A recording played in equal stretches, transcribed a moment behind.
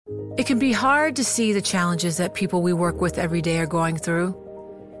It can be hard to see the challenges that people we work with every day are going through.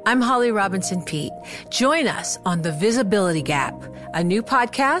 I'm Holly Robinson Pete. Join us on The Visibility Gap, a new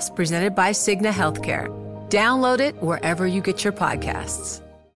podcast presented by Cigna Healthcare. Download it wherever you get your podcasts.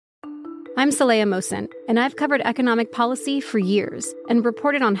 I'm Saleha Mohsin, and I've covered economic policy for years and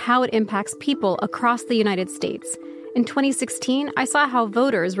reported on how it impacts people across the United States. In 2016, I saw how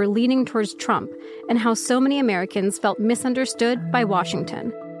voters were leaning towards Trump and how so many Americans felt misunderstood by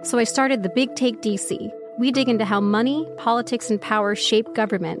Washington. So I started The Big Take DC. We dig into how money, politics, and power shape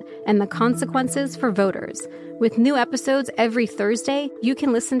government and the consequences for voters. With new episodes every Thursday, you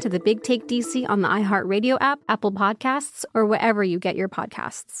can listen to The Big Take DC on the iHeartRadio app, Apple Podcasts, or wherever you get your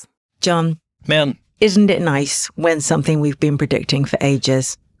podcasts. John, man, isn't it nice when something we've been predicting for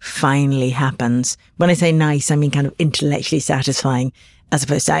ages finally happens? When I say nice, I mean kind of intellectually satisfying, as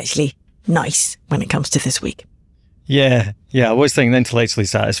opposed to actually nice when it comes to this week. Yeah. I was thinking intellectually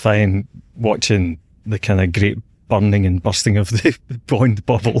satisfying watching the kind of great burning and bursting of the bond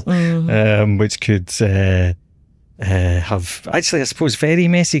bubble, which could have actually, I suppose, very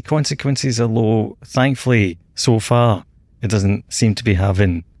messy consequences, although thankfully so far it doesn't seem to be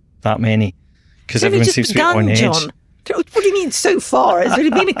having that many, because everyone seems to be on edge. John. What do you mean so far? It's only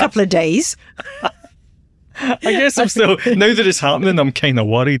been a couple of days. I guess I'm still, now that it's happening, I'm kind of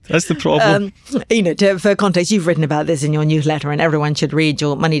worried. That's the problem. For context, you've written about this in your newsletter and everyone should read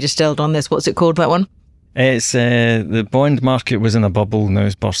your Money Distilled on this. What's it called, that one? It's the bond market was in a bubble, now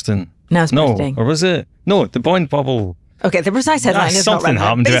it's bursting. Now it's bursting. Or was it? No, the bond bubble. Okay, the precise headline is not something relevant.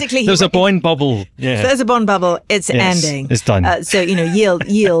 happened to Basically, it. There's a bond bubble. Yeah. There's a bond bubble. It's ending. It's done.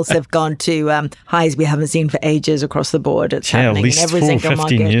 Yields have gone to highs we haven't seen for ages across the board. It's happening in every single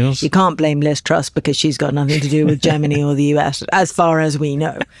market. Years. You can't blame Liz Truss because she's got nothing to do with Germany or the US, as far as we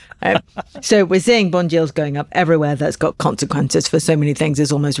know. Right? So we're seeing bond yields going up everywhere. That's got consequences for so many things.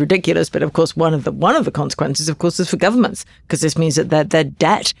 It's almost ridiculous. But of course, one of the consequences, of course, is for governments, because this means that their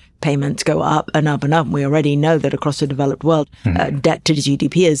debt payments go up and up and up. We already know that across the developed world, debt to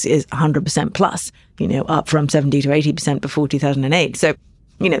GDP is 100% plus, up from 70 to 80% before 2008. So,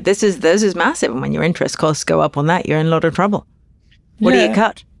 this is massive. And when your interest costs go up on that, you're in a lot of trouble. What do you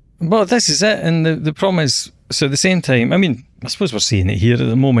cut? Well, this is it. And the problem is, so at the same time, I mean, I suppose we're seeing it here at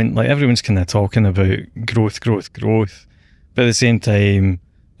the moment. Like, everyone's kind of talking about growth. But at the same time,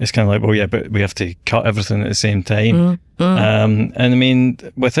 it's kind of like, well, yeah, but we have to cut everything at the same time. And I mean,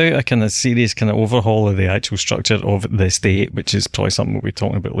 without a kind of serious kind of overhaul of the actual structure of the state, which is probably something we'll be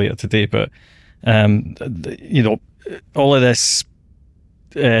talking about later today, but, all of this,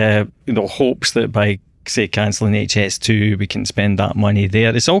 hopes that by, say, cancelling HS2, we can spend that money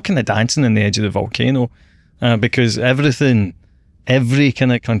there. It's all kind of dancing on the edge of the volcano, because every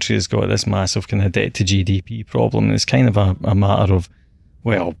kind of country has got this massive kind of debt to GDP problem. And it's kind of a matter of,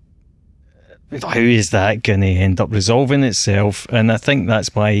 well, how is that going to end up resolving itself? And I think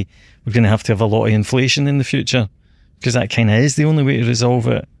that's why we're going to have a lot of inflation in the future, because that kind of is the only way to resolve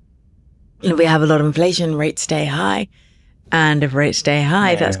it. We have a lot of inflation, rates stay high. And if rates stay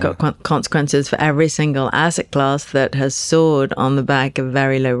high, that's got consequences for every single asset class that has soared on the back of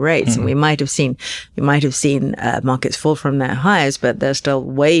very low rates. And we might have seen markets fall from their highs, but they're still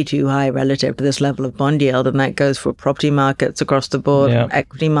way too high relative to this level of bond yield. And that goes for property markets across the board,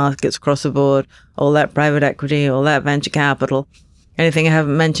 equity markets across the board, all that private equity, all that venture capital. Anything I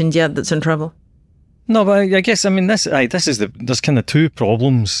haven't mentioned yet that's in trouble? No, but I guess, I mean, there's kind of two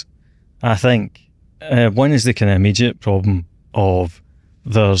problems, I think. One is the kind of immediate problem of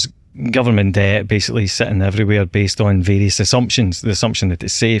there's government debt basically sitting everywhere based on various assumptions. The assumption that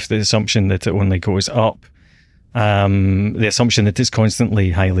it's safe, the assumption that it only goes up, the assumption that it's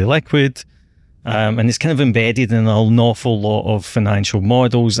constantly highly liquid, and it's kind of embedded in an awful lot of financial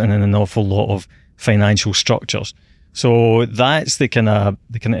models and in an awful lot of financial structures. So that's the kind of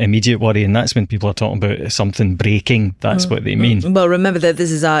immediate worry, and that's when people are talking about something breaking. That's what they mean. Well, remember that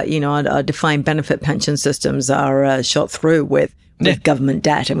this is our defined benefit pension systems are shot through with government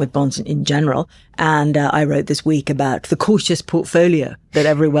debt and with bonds in general. And I wrote this week about the cautious portfolio that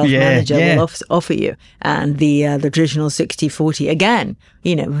every wealth manager will offer you, and the traditional 60-40. Again,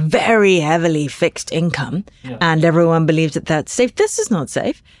 very heavily fixed income, and everyone believes that that's safe. This is not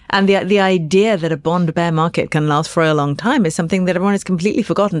safe. And the idea that a bond bear market can last for a long time is something that everyone has completely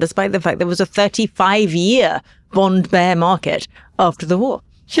forgotten, despite the fact there was a 35-year bond bear market after the war.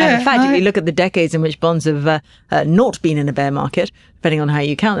 Yeah, in fact, if you look at the decades in which bonds have not been in a bear market, depending on how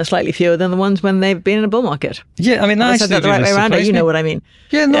you count, they're slightly fewer than the ones when they've been in a bull market. Yeah, I mean, I said that the right way around. You know what I mean?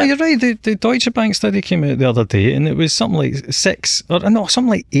 Yeah, no, you're right. The Deutsche Bank study came out the other day, and it was something like something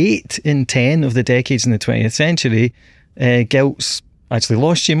like 8 in 10 of the decades in the 20th century, gilts actually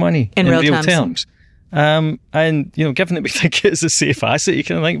lost you money in real terms. And, given that we think it's a safe asset, you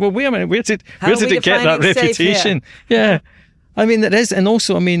can think, well, wait a minute, where did it get that reputation? Yeah. I mean, there is. And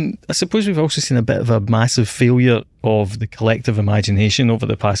also, I mean, I suppose we've also seen a bit of a massive failure of the collective imagination over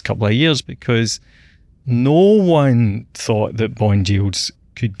the past couple of years, because no one thought that bond yields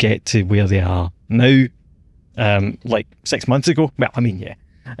could get to where they are now, like 6 months ago. Well, I mean, yeah.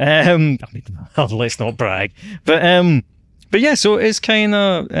 Let's not brag. But yeah, so it's kind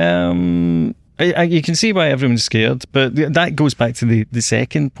of... you can see why everyone's scared, but that goes back to the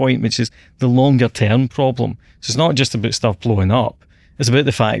second point, which is the longer term problem. So it's not just about stuff blowing up. It's about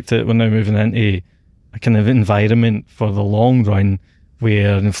the fact that we're now moving into a kind of environment for the long run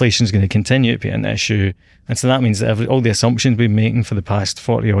where inflation is going to continue to be an issue. And so that means that all the assumptions we've been making for the past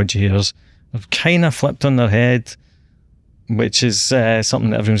 40 odd years have kind of flipped on their head, which is something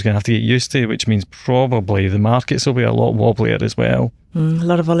that everyone's going to have to get used to, which means probably the markets will be a lot wobblier as well. A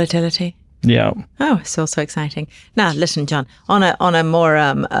lot of volatility. Yeah. Oh, it's also exciting. Now, listen, John, on a more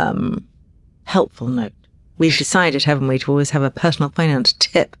helpful note, we've decided, haven't we, to always have a personal finance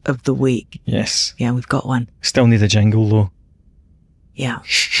tip of the week. Yes. Yeah, we've got one. Still need a jingle, though. Yeah,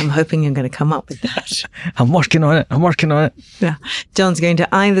 I'm hoping you're going to come up with that. I'm working on it. Yeah. John's going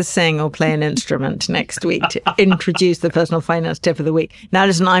to either sing or play an instrument next week to introduce the personal finance tip of the week. Now,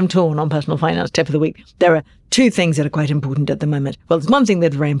 listen, I'm torn on personal finance tip of the week. There are two things that are quite important at the moment. Well, there's one thing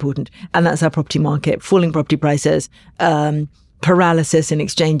that's very important, and that's our property market, falling property prices, paralysis in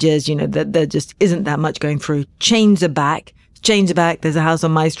exchanges. That there just isn't that much going through. Chains are back. There's a house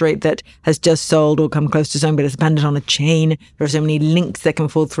on my street that has just sold or come close to selling, but it's dependent on a chain. There are so many links that can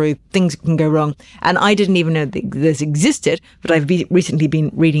fall through, things can go wrong. And I didn't even know that this existed, but I've recently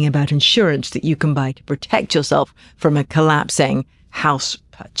been reading about insurance that you can buy to protect yourself from a collapsing house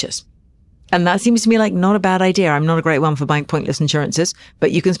purchase. And that seems to me like not a bad idea. I'm not a great one for buying pointless insurances,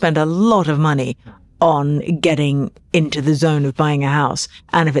 but you can spend a lot of money on getting into the zone of buying a house.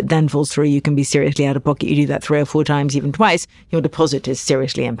 And if it then falls through, you can be seriously out of pocket. You do that 3 or 4 times, even twice, your deposit is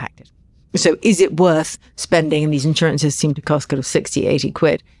seriously impacted. So is it worth spending? And these insurances seem to cost kind of 60, 80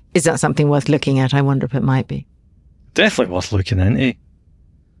 quid. Is that something worth looking at? I wonder if it might be. Definitely worth looking into.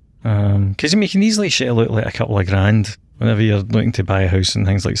 Because you can easily shell out like a couple of grand whenever you're looking to buy a house and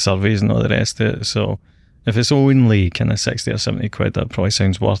things like surveys and all the rest of it. So if it's only kind of 60 or 70 quid, that probably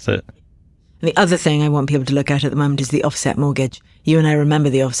sounds worth it. And the other thing I want people to look at the moment is the offset mortgage. You and I remember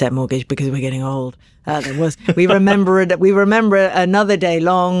the offset mortgage because we're getting old. We remember it. We remember another day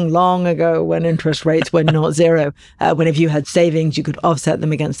long ago when interest rates were not zero. When if you had savings, you could offset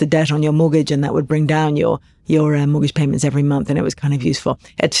them against the debt on your mortgage, and that would bring down your mortgage payments every month, and it was kind of useful.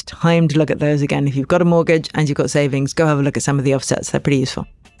 It's time to look at those again. If you've got a mortgage and you've got savings, go have a look at some of the offsets. They're pretty useful.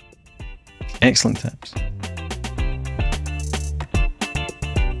 Excellent tips.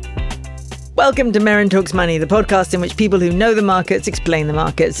 Welcome to Merrin Talks Money, the podcast in which people who know the markets explain the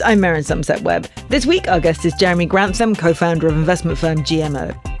markets. I'm Merrin Somerset-Webb. This week, our guest is Jeremy Grantham, co-founder of investment firm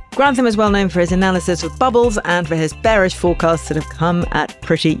GMO. Grantham is well known for his analysis of bubbles and for his bearish forecasts that have come at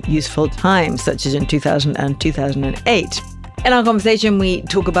pretty useful times, such as in 2000 and 2008. In our conversation, we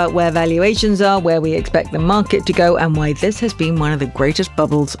talk about where valuations are, where we expect the market to go, and why this has been one of the greatest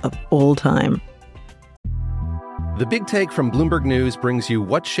bubbles of all time. The Big Take from Bloomberg News brings you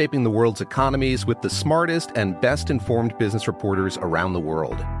what's shaping the world's economies with the smartest and best-informed business reporters around the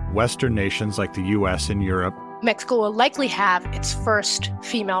world. Western nations like the U.S. and Europe. Mexico will likely have its first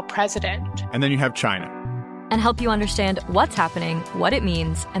female president. And then you have China. And help you understand what's happening, what it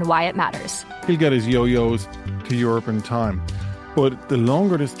means, and why it matters. He'll get his yo-yos to Europe in time. But the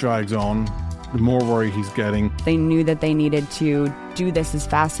longer this drags on, the more worry he's getting. They knew that they needed to do this as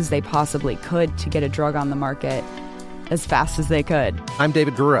fast as they possibly could to get a drug on the market as fast as they could. I'm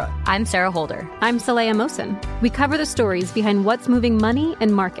David Gura. I'm Sarah Holder. I'm Saleha Mohsen. We cover the stories behind what's moving money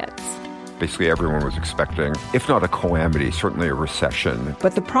and markets. Basically, everyone was expecting, if not a calamity, certainly a recession.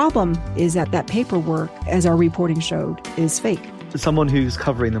 But the problem is that paperwork, as our reporting showed, is fake. As someone who's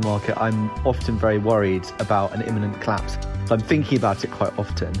covering the market, I'm often very worried about an imminent collapse. So I'm thinking about it quite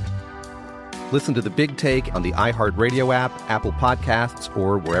often. Listen to The Big Take on the iHeartRadio app, Apple Podcasts,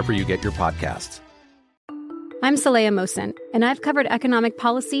 or wherever you get your podcasts. I'm Saleha Mohsen, and I've covered economic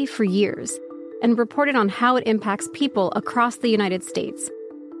policy for years and reported on how it impacts people across the United States.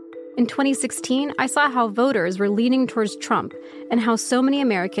 In 2016, I saw how voters were leaning towards Trump and how so many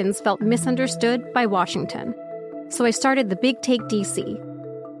Americans felt misunderstood by Washington. So I started The Big Take DC.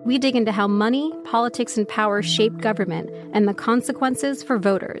 We dig into how money, politics, and power shape government and the consequences for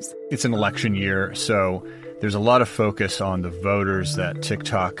voters. It's an election year, so there's a lot of focus on the voters that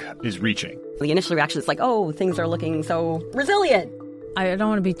TikTok is reaching. The initial reaction is like, oh, things are looking so resilient. I don't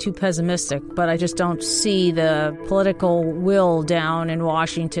want to be too pessimistic, but I just don't see the political will down in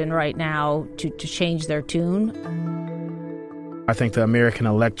Washington right now to change their tune. I think the American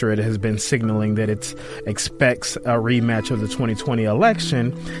electorate has been signaling that it expects a rematch of the 2020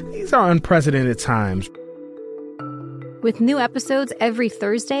 election. These are unprecedented times. With new episodes every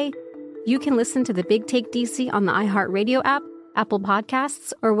Thursday, you can listen to The Big Take DC on the iHeartRadio app, Apple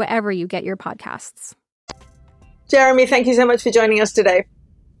Podcasts, or wherever you get your podcasts. Jeremy, thank you so much for joining us today.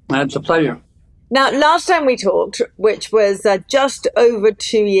 It's a pleasure. Now, last time we talked, which was just over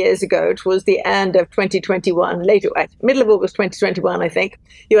 2 years ago, towards the end of 2021, middle of August 2021, I think,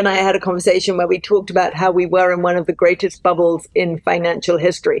 you and I had a conversation where we talked about how we were in one of the greatest bubbles in financial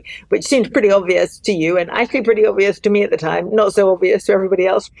history, which seemed pretty obvious to you and actually pretty obvious to me at the time, not so obvious to everybody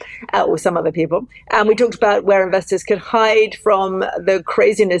else or some other people. And we talked about where investors could hide from the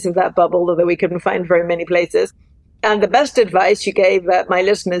craziness of that bubble, although we couldn't find very many places. And the best advice you gave my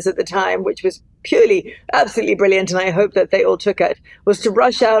listeners at the time, which was purely absolutely brilliant, and I hope that they all took it, was to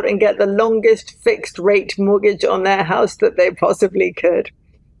rush out and get the longest fixed rate mortgage on their house that they possibly could.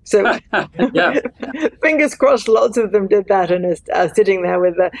 So fingers crossed lots of them did that and are sitting there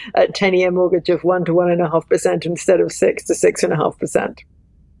with a 10-year mortgage of 1 to 1.5% instead of 6 to 6.5%.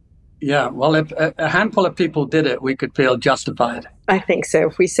 Yeah, well, if a handful of people did it, we could feel justified. I think so,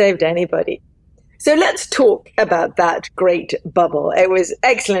 if we saved anybody. So let's talk about that great bubble. It was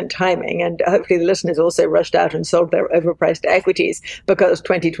excellent timing, and hopefully the listeners also rushed out and sold their overpriced equities because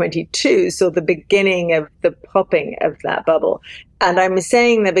 2022 saw the beginning of the popping of that bubble. And I'm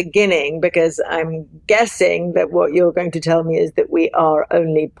saying the beginning because I'm guessing that what you're going to tell me is that we are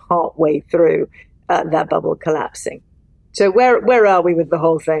only partway through that bubble collapsing. So where are we with the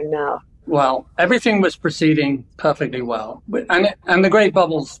whole thing now? Well, everything was proceeding perfectly well. And the great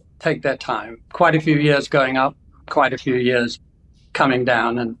bubbles take their time. Quite a few years going up, quite a few years coming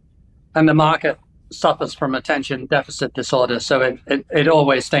down, and the market suffers from attention deficit disorder. So it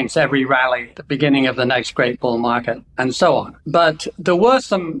always thinks every rally, the beginning of the next great bull market, and so on. But there were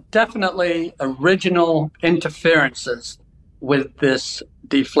some definitely original interferences with this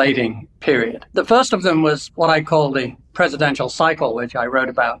deflating period. The first of them was what I call the presidential cycle, which I wrote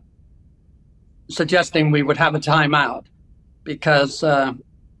about, suggesting we would have a timeout because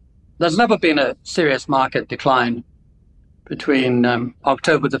there's never been a serious market decline between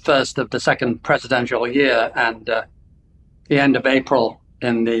October the 1st of the second presidential year and the end of April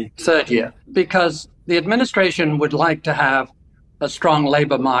in the third year, because the administration would like to have a strong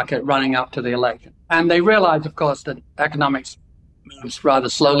labor market running up to the election. And they realize, of course, that economics moves rather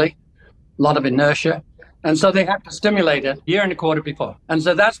slowly, a lot of inertia. And so they have to stimulate it a year and a quarter before. And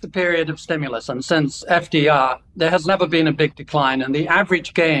so that's the period of stimulus. And since FDR, there has never been a big decline. And the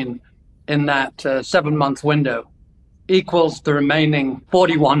average gain in that 7-month window equals the remaining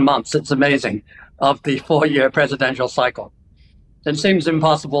 41 months, it's amazing, of the 4-year presidential cycle. It seems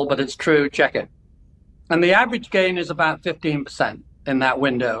impossible, but it's true. Check it. And the average gain is about 15% in that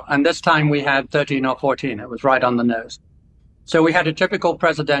window. And this time we had 13 or 14. It was right on the nose. So we had a typical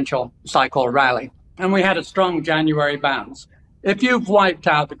presidential cycle rally. And we had a strong January bounce. If you've wiped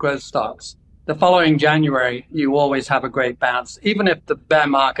out the growth stocks, the following January, you always have a great bounce, even if the bear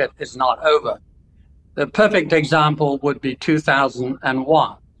market is not over. The perfect example would be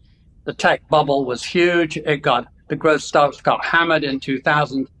 2001. The tech bubble was huge. The growth stocks got hammered in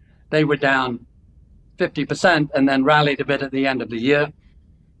 2000. They were down 50% and then rallied a bit at the end of the year.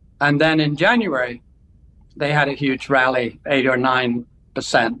 And then in January, they had a huge rally, 8 or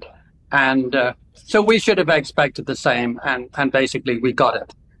 9%. And so we should have expected the same. And basically we got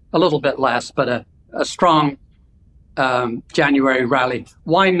it. A little bit less, but a strong January rally.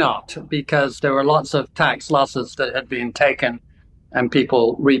 Why not? Because there were lots of tax losses that had been taken and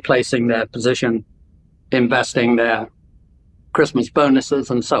people replacing their position, investing their Christmas bonuses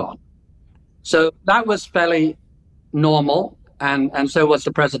and so on. So that was fairly normal, and so was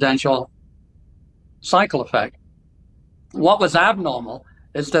the presidential cycle effect. What was abnormal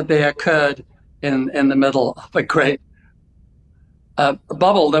is that they occurred in the middle of a great a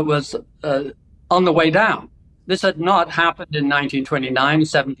bubble that was on the way down. This had not happened in 1929,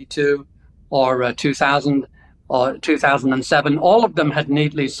 72, or 2000, or 2007. All of them had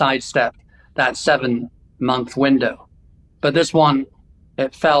neatly sidestepped that 7-month window. But this one,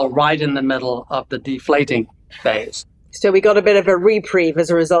 it fell right in the middle of the deflating phase. So we got a bit of a reprieve as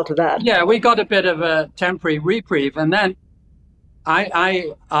a result of that. Yeah, we got a bit of a temporary reprieve. And then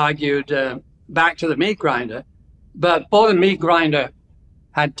I argued back to the meat grinder. But before the meat grinder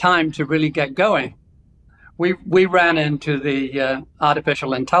had time to really get going, we ran into the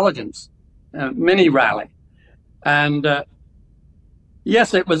artificial intelligence mini rally. And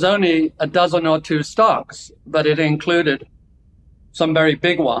Yes, it was only a dozen or two stocks, but it included some very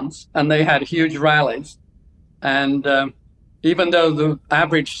big ones, and they had huge rallies. And even though the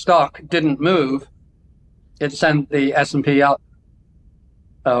average stock didn't move, it sent the S&P up,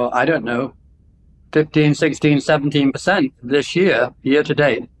 I don't know, 15, 16, 17% this year to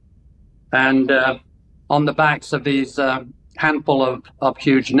date. And on the backs of these handful of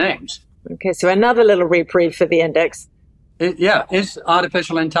huge names. Okay, so another little reprieve for the index. Is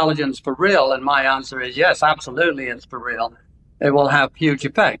artificial intelligence for real? And my answer is yes, absolutely, it's for real. It will have huge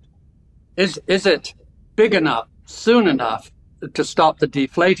effect. Is it big enough, soon enough to stop the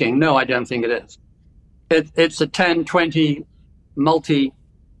deflating? No, I don't think it is. It's a 10, 20,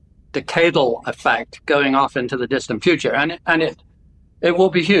 multi-decadal effect going off into the distant future. And it will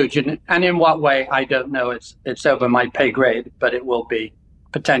be huge. And in what way, I don't know. It's over my pay grade, but it will be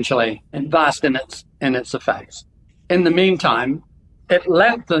potentially vast in its effects. In the meantime, it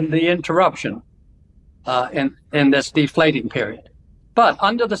lengthened the interruption in this deflating period. But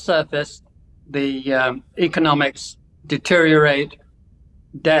under the surface, the economics deteriorate,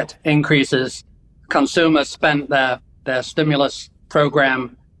 debt increases, consumers spent their stimulus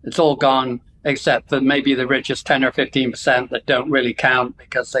program. It's all gone, except for maybe the richest 10 or 15% that don't really count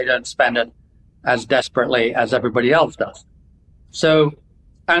because they don't spend it as desperately as everybody else does. So,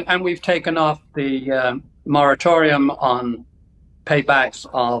 and we've taken off the moratorium on paybacks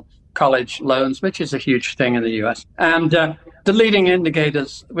of college loans, which is a huge thing in the US. And the leading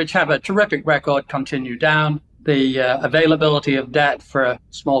indicators, which have a terrific record, continue down. The availability of debt for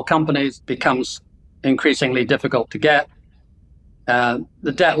small companies becomes increasingly difficult to get.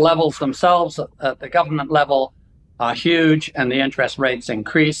 The debt levels themselves at the government level are huge, and the interest rates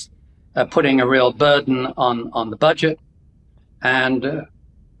increase, putting a real burden on the budget. And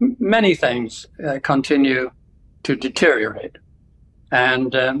many things continue to deteriorate.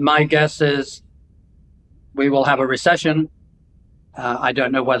 And my guess is we will have a recession. I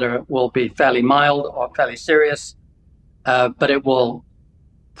don't know whether it will be fairly mild or fairly serious, but it will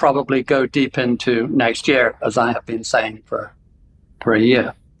probably go deep into next year, as I have been saying for a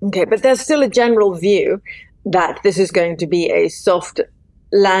year. Okay, but there's still a general view that this is going to be a soft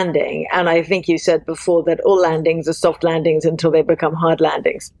landing. And I think you said before that all landings are soft landings until they become hard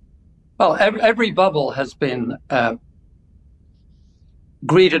landings. Well, every bubble has been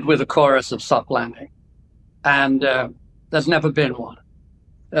greeted with a chorus of soft landing. And there's never been one.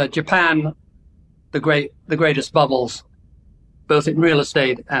 Japan, the greatest bubbles, both in real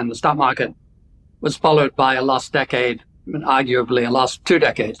estate and the stock market, was followed by a lost decade, and arguably a lost 2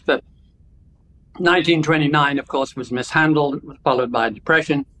 decades. But 1929, of course, was mishandled. It was followed by a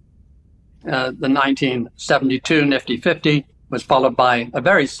depression. The 1972 Nifty 50 was followed by a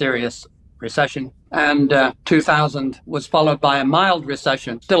very serious recession. And 2000 was followed by a mild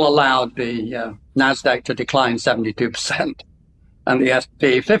recession, still allowed the NASDAQ to decline 72% and the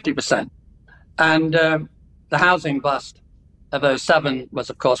S&P 50%. And the housing bust of 07 was,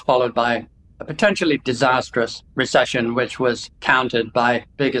 of course, followed by a potentially disastrous recession, which was countered by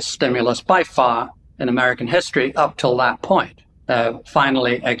biggest stimulus by far in American history up till that point,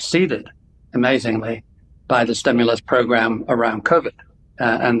 finally exceeded, amazingly, by the stimulus program around COVID.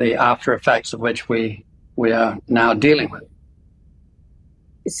 And the after effects of which we are now dealing with.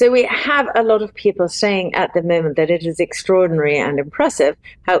 So we have a lot of people saying at the moment that it is extraordinary and impressive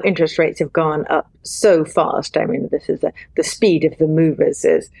how interest rates have gone up so fast. I mean, this is the speed of the movers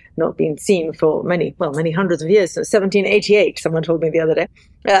has not been seen for many hundreds of years. Since 1788, someone told me the other day.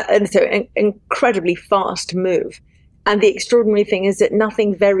 And so an incredibly fast move. And the extraordinary thing is that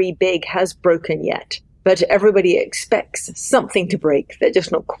nothing very big has broken yet. But everybody expects something to break. They're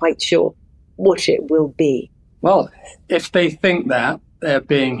just not quite sure what it will be. Well, if they think that, they're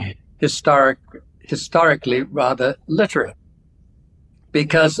being historically rather literate.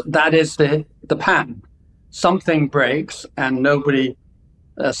 Because that is the pattern. Something breaks and nobody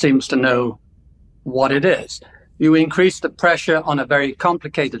seems to know what it is. You increase the pressure on a very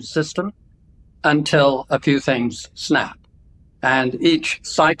complicated system until a few things snap. And each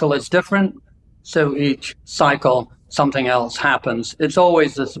cycle is different. So each cycle, something else happens. It's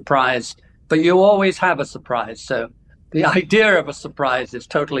always a surprise, but you always have a surprise. So the idea of a surprise is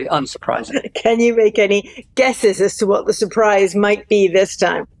totally unsurprising. Can you make any guesses as to what the surprise might be this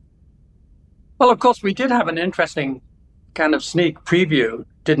time? Well, of course, we did have an interesting kind of sneak preview,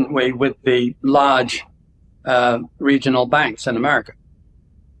 didn't we, with the large regional banks in America,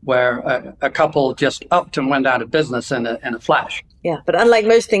 where a couple just upped and went out of business in a flash. Yeah, but unlike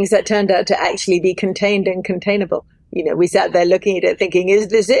most things, that turned out to actually be contained and containable. You know, we sat there looking at it thinking, is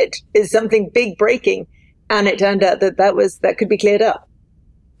this it? Is something big breaking? And it turned out that could be cleared up.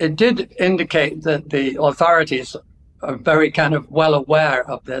 it did indicate that the authorities are very kind of well aware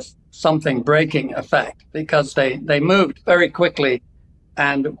of this something breaking effect, because they moved very quickly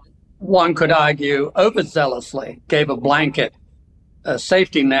and, one could argue, overzealously gave a blanket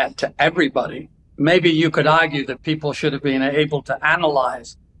safety net to everybody. Maybe you could argue that people should have been able to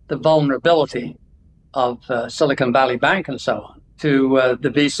analyze the vulnerability of Silicon Valley Bank and so on to the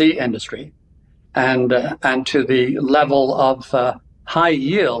VC industry and to the level of high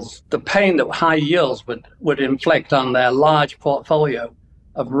yields, the pain that high yields would inflict on their large portfolio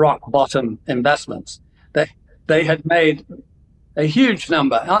of rock bottom investments. They had made a huge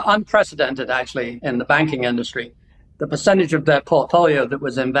number, unprecedented actually in the banking industry, the percentage of their portfolio that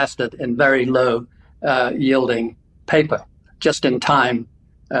was invested in very low yielding paper, just in time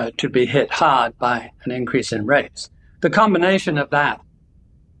to be hit hard by an increase in rates. The combination of that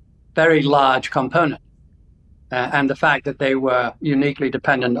very large component and the fact that they were uniquely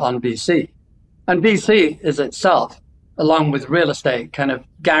dependent on VC. And VC is itself, along with real estate, kind of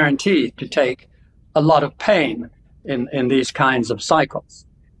guaranteed to take a lot of pain in these kinds of cycles.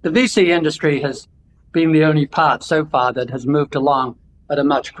 The VC industry has been the only part so far that has moved along at a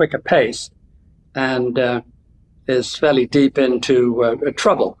much quicker pace and is fairly deep into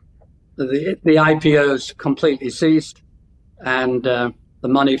trouble. The IPOs completely ceased, and the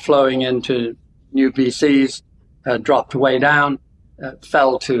money flowing into new VCs dropped way down,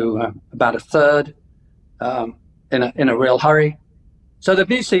 fell to about a third in a real hurry. So the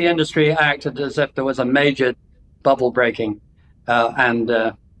VC industry acted as if there was a major bubble breaking, and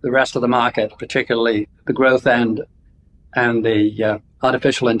the rest of the market, particularly the growth end and the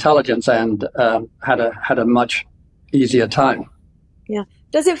artificial intelligence end, had a much easier time. Yeah.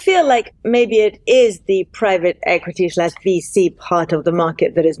 Does it feel like maybe it is the private equity / VC part of the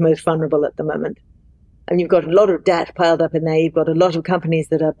market that is most vulnerable at the moment? And you've got a lot of debt piled up in there. You've got a lot of companies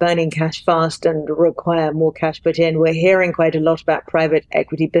that are burning cash fast and require more cash put in. We're hearing quite a lot about private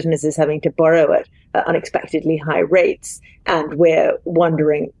equity businesses having to borrow at unexpectedly high rates. And we're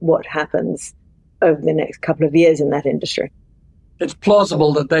wondering what happens over the next couple of years in that industry. It's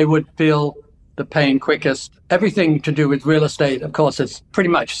plausible that they would feel the pain quickest. Everything to do with real estate, of course, is pretty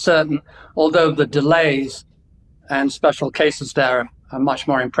much certain, although the delays and special cases there are much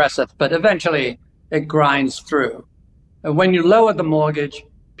more impressive. But eventually, it grinds through. And when you lower the mortgage,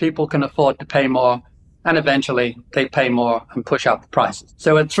 people can afford to pay more, and eventually they pay more and push up the prices.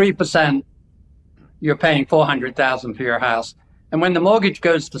 So at 3%, you're paying $400,000 for your house. And when the mortgage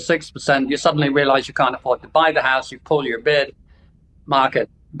goes to 6%, you suddenly realize you can't afford to buy the house. You pull your bid, market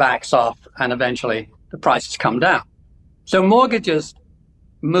backs off, and eventually the prices come down. So mortgages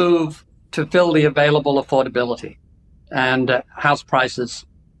move to fill the available affordability, and house prices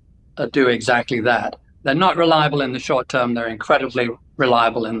do exactly that. They're not reliable in the short term. They're incredibly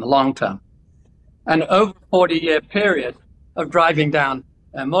reliable in the long term. And over a 40-year period of driving down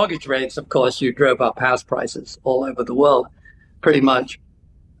mortgage rates, of course, you drove up house prices all over the world, pretty much.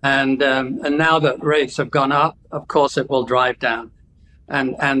 And now that rates have gone up, of course, it will drive down.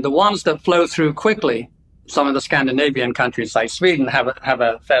 And the ones that flow through quickly, some of the Scandinavian countries like Sweden have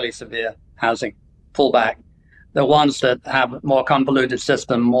a fairly severe housing pullback. The ones that have a more convoluted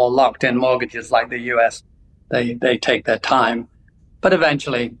system, more locked-in mortgages like the US, they take their time. But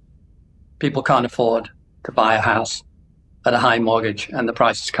eventually, people can't afford to buy a house at a high mortgage, and the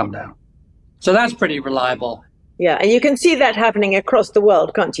prices come down. So that's pretty reliable. Yeah, and you can see that happening across the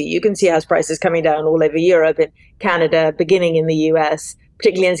world, can't you? You can see house prices coming down all over Europe, in Canada, beginning in the US,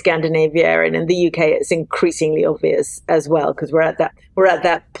 particularly in Scandinavia, and in the UK, it's increasingly obvious as well, because we're at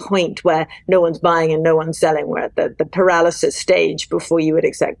that point where no one's buying and no one's selling. We're at the paralysis stage before you would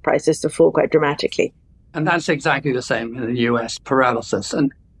expect prices to fall quite dramatically. And that's exactly the same in the US, paralysis.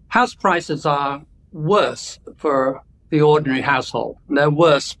 And house prices are worse for the ordinary household. They're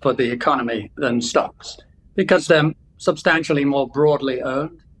worse for the economy than stocks, because they're substantially more broadly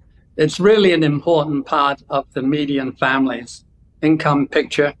owned. It's really an important part of the median family's income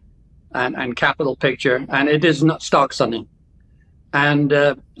picture and capital picture, and it is not stocks on it. And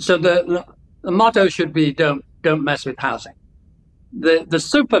so the motto should be don't mess with housing. The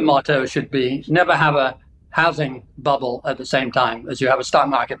super motto should be never have a housing bubble at the same time as you have a stock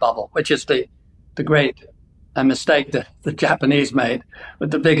market bubble, which is the great mistake that the Japanese made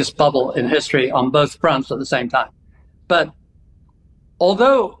with the biggest bubble in history on both fronts at the same time. But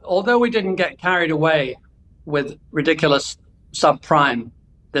although we didn't get carried away with ridiculous subprime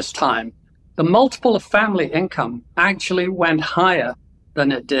this time, the multiple of family income actually went higher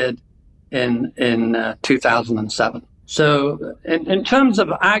than it did in 2007. So in terms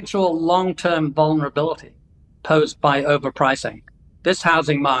of actual long-term vulnerability posed by overpricing, this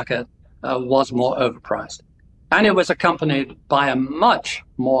housing market was more overpriced. And it was accompanied by a much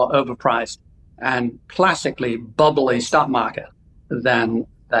more overpriced and classically bubbly stock market than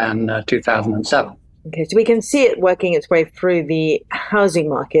 2007. Okay, so we can see it working its way through the housing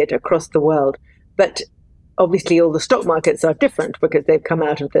market across the world. But obviously all the stock markets are different because they've come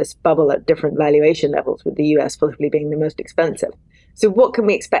out of this bubble at different valuation levels, with the US possibly being the most expensive. So what can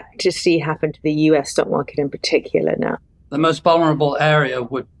we expect to see happen to the US stock market in particular now? The most vulnerable area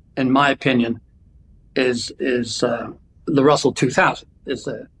would, in my opinion, is the Russell 2000 is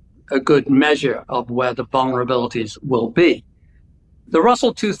a good measure of where the vulnerabilities will be. The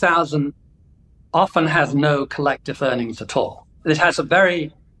Russell 2000 often has no collective earnings at all. It has a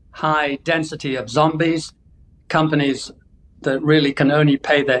very high density of zombies, companies that really can only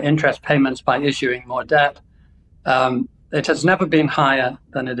pay their interest payments by issuing more debt. It has never been higher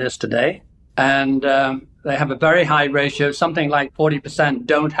than it is today. And they have a very high ratio. Something like 40%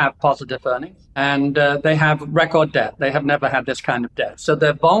 don't have positive earnings. And they have record debt. They have never had this kind of debt. So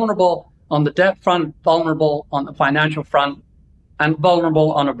they're vulnerable on the debt front, vulnerable on the financial front, and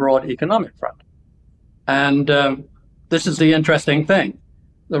vulnerable on a broad economic front. And this is the interesting thing.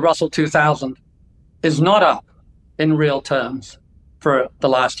 The Russell 2000 is not up in real terms for the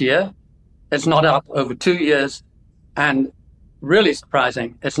last year. It's not up over 2 years. And really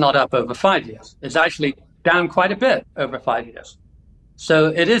surprising, it's not up over 5 years. It's actually down quite a bit over 5 years. So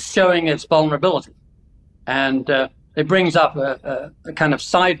it is showing its vulnerability. And it brings up a kind of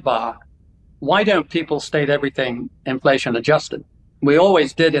sidebar. Why don't people state everything inflation adjusted? We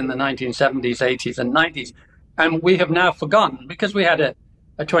always did in the 1970s, 80s, and 90s. And we have now forgotten because we had a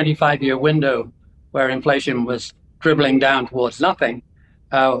 25-year window where inflation was dribbling down towards nothing.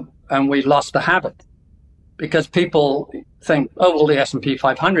 And we lost the habit because people think, oh, well, the S&P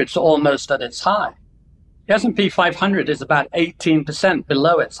 500 is almost at its high. The S&P 500 is about 18%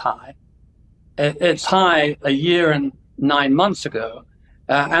 below its high. Its high a year and 9 months ago.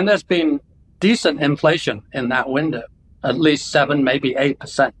 And there's been decent inflation in that window, at least 7, maybe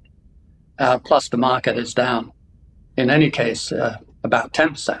 8%. Plus the market is down, in any case, about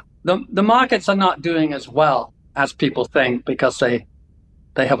 10%. The markets are not doing as well as people think because they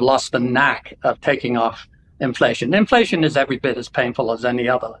have lost the knack of taking off inflation. Inflation is every bit as painful as any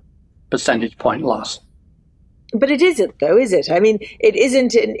other percentage point loss. But it isn't, though, is it? I mean, it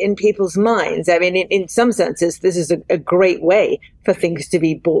isn't in people's minds. I mean, in some senses, this is a great way for things to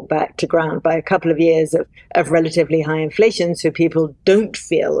be brought back to ground by a couple of years of relatively high inflation, so people don't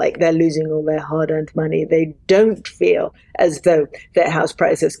feel like they're losing all their hard-earned money. They don't feel as though their house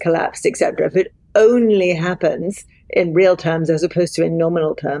prices collapsed, etc. If it only happens in real terms as opposed to in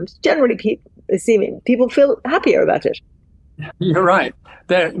nominal terms, generally people feel happier about it. You're right.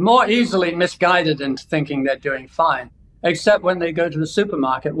 They're more easily misguided into thinking they're doing fine, except when they go to the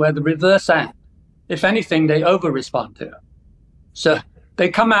supermarket where the reverse end, if anything, they over-respond to. So they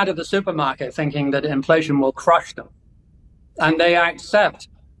come out of the supermarket thinking that inflation will crush them, and they accept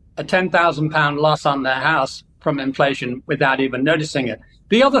a £10,000 loss on their house from inflation without even noticing it.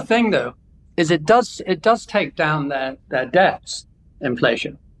 The other thing, though, is it does take down their debts,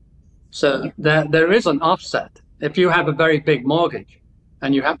 inflation. So there is an offset. If you have a very big mortgage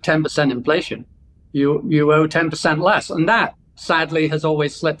and you have 10% inflation, you owe 10% less. And that, sadly, has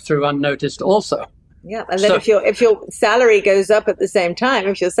always slipped through unnoticed also. Yeah, and then if your salary goes up at the same time,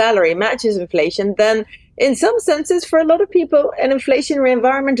 if your salary matches inflation, then in some senses, for a lot of people, an inflationary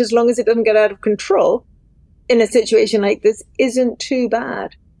environment, as long as it doesn't get out of control, in a situation like this, isn't too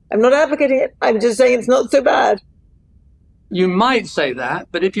bad. I'm not advocating it. I'm just saying it's not so bad. You might say that,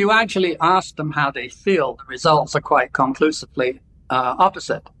 but if you actually ask them how they feel, the results are quite conclusively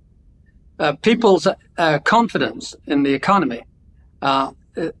opposite. People's confidence in the economy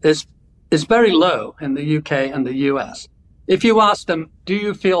is very low in the UK and the US. If you ask them, do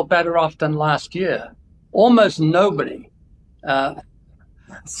you feel better off than last year? Almost nobody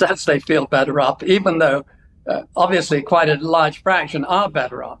says they feel better off, even though obviously quite a large fraction are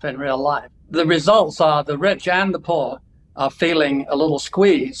better off in real life. The results are the rich and the poor are feeling a little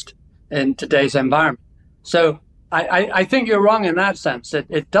squeezed in today's environment. So I think you're wrong in that sense.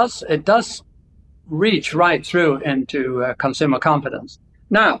 It does reach right through into consumer confidence.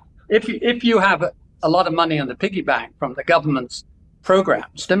 Now, if you have a lot of money in the piggy bank from the government's program,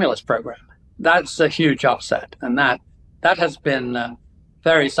 stimulus program, that's a huge offset, and that has been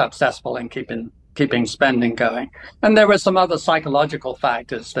very successful in keeping spending going. And there were some other psychological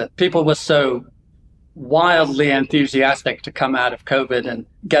factors that people were so wildly enthusiastic to come out of COVID and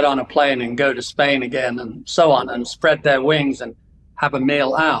get on a plane and go to Spain again and so on and spread their wings and have a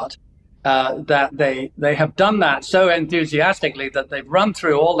meal out. that they have done that so enthusiastically that they've run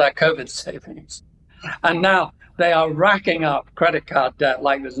through all their COVID savings. And now they are racking up credit card debt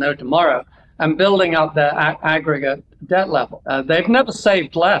like there's no tomorrow and building up their aggregate debt level. They've never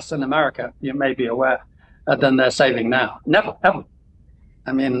saved less in America, you may be aware, than they're saving now. Never, ever.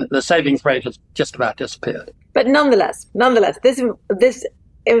 I mean, the savings rate has just about disappeared. But nonetheless, this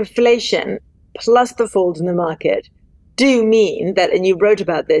inflation plus the falls in the market do mean that, and you wrote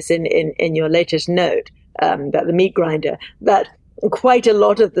about this in your latest note, that the meat grinder, that quite a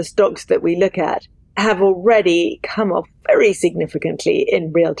lot of the stocks that we look at have already come off very significantly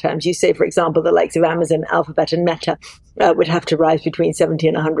in real terms. You say, for example, the likes of Amazon, Alphabet, and Meta would have to rise between 70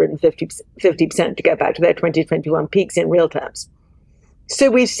 and 150% to get back to their 2021 peaks in real terms. So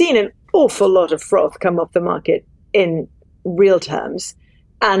we've seen an awful lot of froth come off the market in real terms.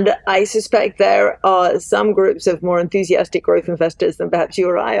 And I suspect there are some groups of more enthusiastic growth investors than perhaps you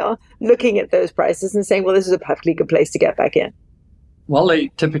or I are looking at those prices and saying, well, this is a perfectly good place to get back in. Well, they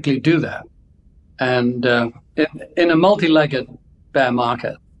typically do that. And in a multi-legged bear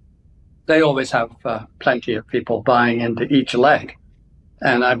market, they always have plenty of people buying into each leg.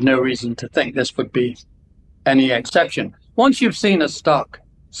 And I've no reason to think this would be any exception. Once you've seen a stock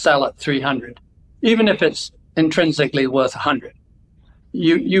sell at 300, even if it's intrinsically worth 100,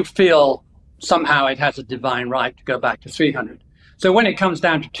 you feel somehow it has a divine right to go back to 300. So when it comes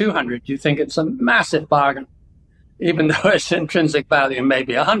down to 200, you think it's a massive bargain, even though its intrinsic value may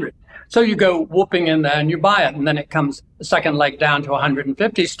be 100. So you go whooping in there and you buy it, and then it comes the second leg down to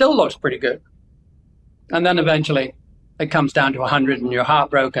 150, still looks pretty good. And then eventually it comes down to 100 and you're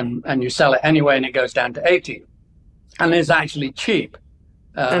heartbroken and you sell it anyway and it goes down to 80. And it's actually cheap.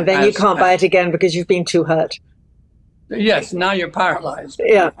 And then you can't buy it again because you've been too hurt. Yes, now you're paralyzed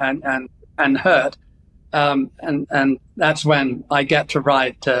and hurt. And that's when I get to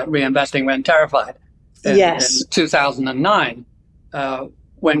write Reinvesting When Terrified in 2009.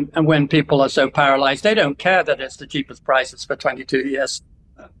 When people are so paralyzed, they don't care that it's the cheapest prices for 22 years.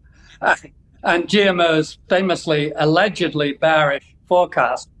 And GMO's famously, allegedly bearish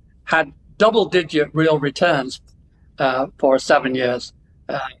forecast had double-digit real returns for 7 years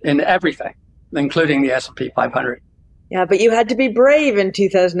in everything, including the S&P 500. Yeah, but you had to be brave in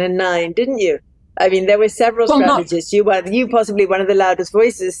 2009, didn't you? I mean, there were several strategists. You were possibly one of the loudest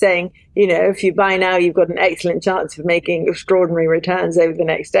voices saying, if you buy now, you've got an excellent chance of making extraordinary returns over the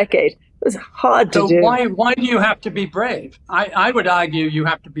next decade. It was hard to do. Why do you have to be brave? I would argue you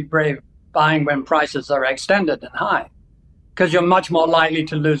have to be brave buying when prices are extended and high, because you're much more likely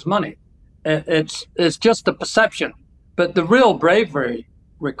to lose money. It's just a perception. But the real bravery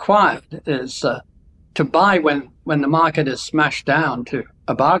required is to buy when the market is smashed down to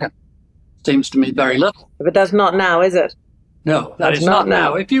a bargain. Seems to me very little. But that's not now, is it? No, that is not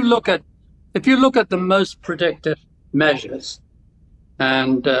now. If you look at the most predictive measures,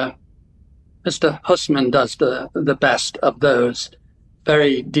 and Mr. Hussman does the best of those,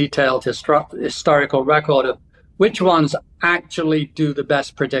 very detailed historical record of which ones actually do the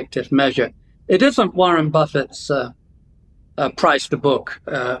best predictive measure. It isn't Warren Buffett's price to book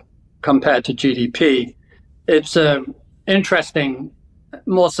compared to GDP. It's an interesting,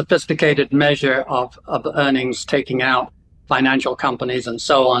 more sophisticated measure of earnings, taking out financial companies and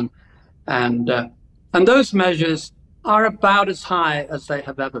so on. And those measures are about as high as they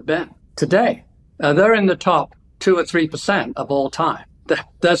have ever been today. They're in the top 2 or 3% of all time.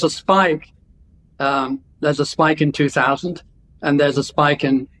 There's a spike. There's a spike in 2000, and there's a spike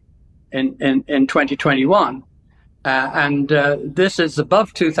in 2021. And this is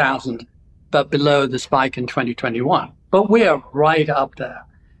above 2000, but below the spike in 2021. But we are right up there.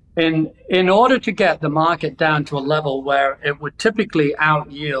 In order to get the market down to a level where it would typically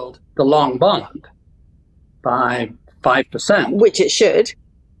out-yield the long bond by 5%. Which it should.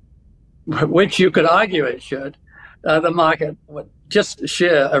 Which you could argue it should. The market would, just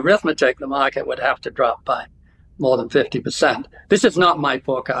sheer arithmetic, the market would have to drop by more than 50%. This is not my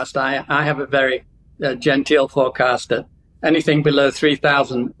forecast. I have a very genteel forecast that anything below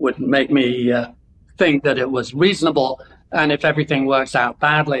 3,000 would make me think that it was reasonable. And if everything works out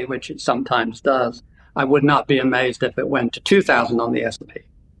badly, which it sometimes does, I would not be amazed if it went to 2,000 on the S&P.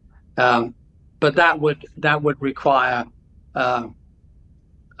 But that would require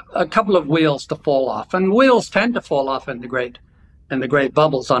a couple of wheels to fall off, and wheels tend to fall off in the great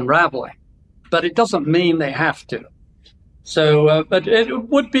bubbles unraveling. But it doesn't mean they have to. So, but it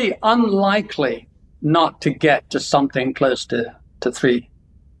would be unlikely not to get to something close to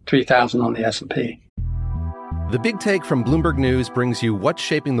 3,000 on the S&P. The Big Take from Bloomberg News brings you what's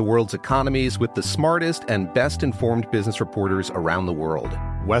shaping the world's economies with the smartest and best-informed business reporters around the world.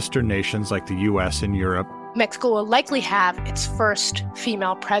 Western nations like the US and Europe. Mexico will likely have its first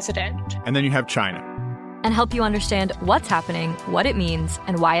female president. And then you have China. And help you understand what's happening, what it means,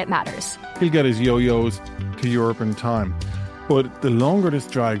 and why it matters. He'll get his yo-yos to Europe in time. But the longer this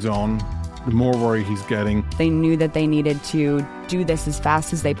drags on, the more worry he's getting. They knew that they needed to do this as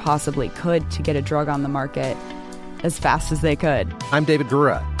fast as they possibly could to get a drug on the market as fast as they could. I'm David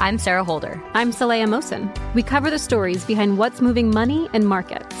Gura. I'm Sarah Holder. I'm Saleha Mohsen. We cover the stories behind what's moving money and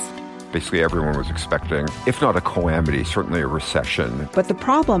markets. Basically, everyone was expecting, if not a calamity, certainly a recession. But the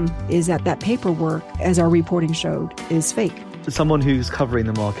problem is that paperwork, as our reporting showed, is fake. As someone who's covering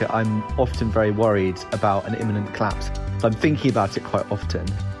the market, I'm often very worried about an imminent collapse. I'm thinking about it quite often.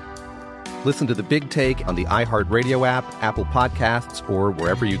 Listen to The Big Take on the iHeartRadio app, Apple Podcasts, or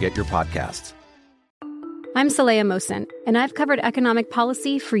wherever you get your podcasts. I'm Saleha Mohsen, and I've covered economic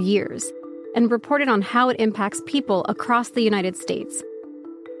policy for years and reported on how it impacts people across the United States.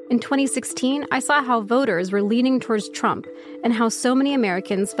 In 2016, I saw how voters were leaning towards Trump and how so many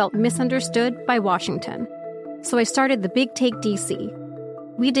Americans felt misunderstood by Washington. So I started The Big Take DC.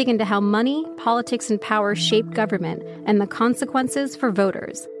 We dig into how money, politics, and power shape government and the consequences for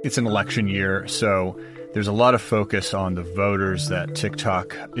voters. It's an election year, so there's a lot of focus on the voters that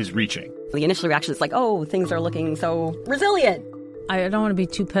TikTok is reaching. The initial reaction is like, oh, things are looking so resilient. I don't want to be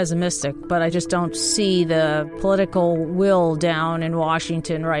too pessimistic, but I just don't see the political will down in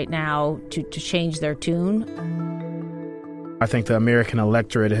Washington right now to change their tune. I think the American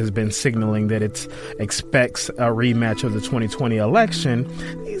electorate has been signaling that it expects a rematch of the 2020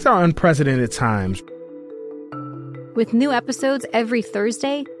 election. These are unprecedented times. With new episodes every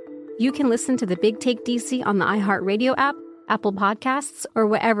Thursday, you can listen to The Big Take DC on the iHeartRadio app, Apple Podcasts, or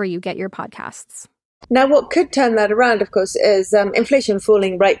wherever you get your podcasts. Now, what could turn that around, of course, is inflation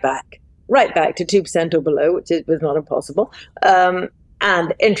falling right back to 2% or below, which was not impossible.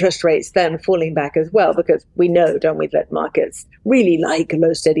 And interest rates then falling back as well, because we know, don't we, that markets really like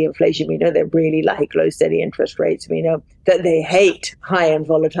low, steady inflation. We know they really like low, steady interest rates. We know that they hate high and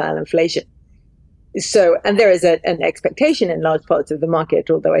volatile inflation. So, and there is an expectation in large parts of the market,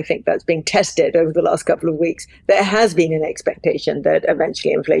 although I think that's being tested over the last couple of weeks, there has been an expectation that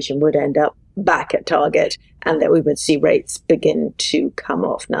eventually inflation would end up back at target and that we would see rates begin to come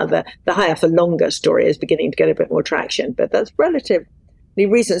off. Now, the higher for longer story is beginning to get a bit more traction, but that's relatively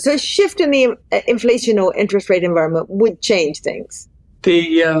recent. So a shift in the inflation or interest rate environment would change things.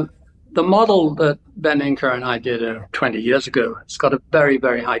 The model that Ben Inker and I did 20 years ago, it's got a very,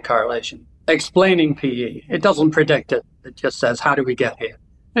 very high correlation. Explaining PE. It doesn't predict it. It just says, how do we get here?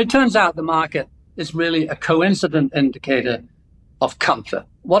 It turns out the market is really a coincident indicator of comfort.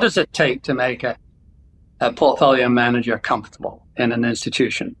 What does it take to make a portfolio manager comfortable in an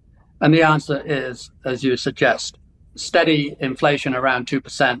institution? And the answer is, as you suggest, steady inflation around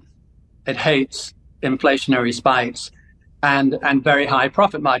 2%. It hates inflationary spikes and very high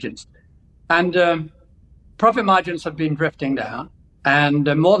profit margins. And profit margins have been drifting down. And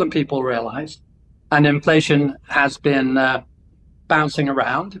more than people realize. And inflation has been bouncing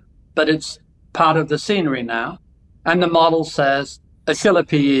around, but it's part of the scenery now. And the model says a Shiller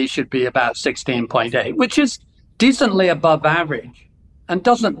PE should be about 16.8, which is decently above average and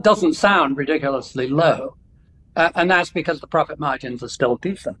doesn't sound ridiculously low. And that's because the profit margins are still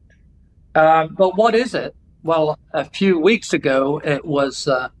decent. But what is it? Well, a few weeks ago, it was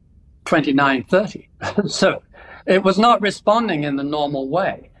 29.30. So it was not responding in the normal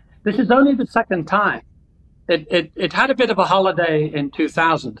way. This is only the second time. It had a bit of a holiday in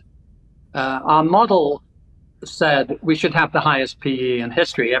 2000. Our model said we should have the highest PE in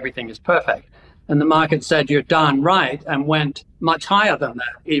history. Everything is perfect. And the market said, you're darn right, and went much higher than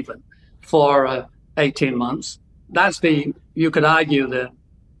that even for 18 months. That's you could argue, the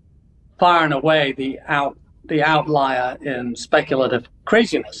far and away the outlier in speculative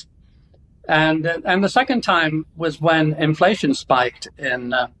craziness. And the second time was when inflation spiked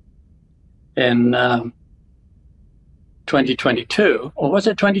in 2022, or was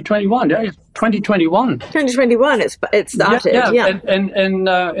it 2021? 2021. 2021. It started. Yeah. In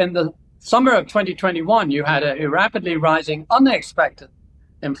the summer of 2021, you had a rapidly rising, unexpected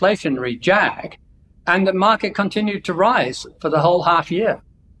inflationary jag, and the market continued to rise for the whole half year,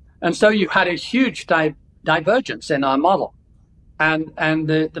 and so you had a huge divergence in our model. And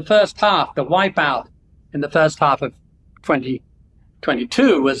the first half, the wipeout in the first half of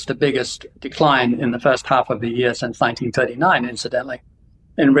 2022 was the biggest decline in the first half of the year since 1939, incidentally,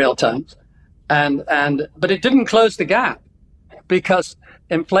 in real terms. But it didn't close the gap, because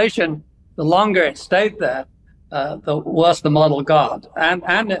inflation, the longer it stayed there, the worse the model got,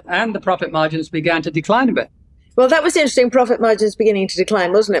 and the profit margins began to decline a bit. Well, that was interesting. Profit margins beginning to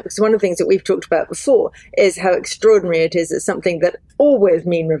decline, wasn't it? Because one of the things that we've talked about before is how extraordinary it is that something that always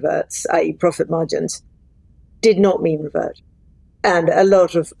mean reverts, i.e. profit margins, did not mean revert. And a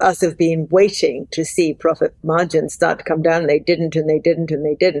lot of us have been waiting to see profit margins start to come down. They didn't, and they didn't, and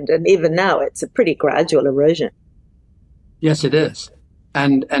they didn't. And even now, it's a pretty gradual erosion. Yes, it is.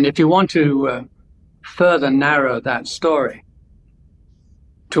 And if you want to further narrow that story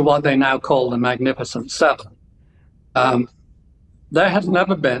to what they now call the Magnificent Seven, there has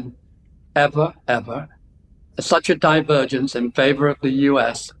never been, ever, such a divergence in favor of the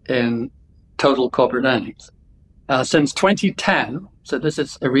U.S. in total corporate earnings. Since 2010, so this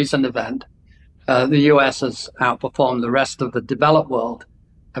is a recent event, the U.S. has outperformed the rest of the developed world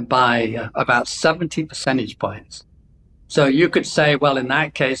by about 70 percentage points. So you could say, well, in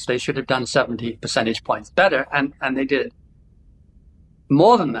that case, they should have done 70 percentage points better, and they did.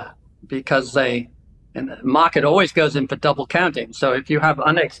 More than that, because the market always goes in for double counting. So if you have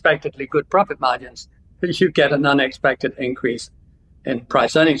unexpectedly good profit margins, you get an unexpected increase in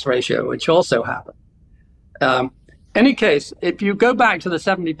price earnings ratio, which also happened. Any case, if you go back to the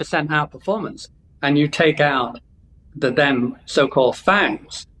 70% outperformance and you take out the then so-called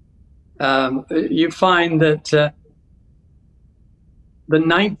FANGs, you find that the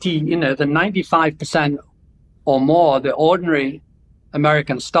 95% or more, the ordinary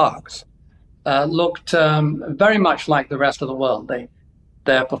American stocks looked very much like the rest of the world.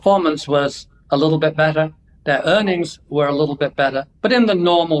 Their performance was a little bit better. Their earnings were a little bit better, but in the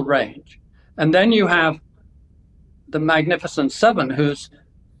normal range. And then you have the Magnificent Seven, whose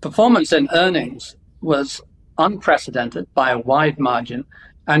performance in earnings was unprecedented by a wide margin,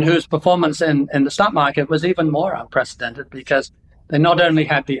 and whose performance in the stock market was even more unprecedented because they not only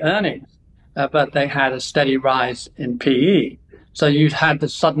had the earnings, but they had a steady rise in PE. So you had the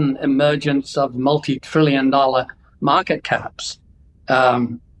sudden emergence of multi-trillion-dollar market caps.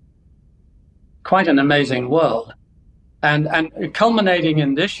 Quite an amazing world. And culminating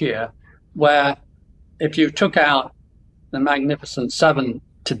in this year, where if you took out the Magnificent Seven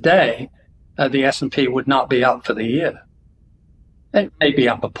today, the S&P would not be up for the year. It may be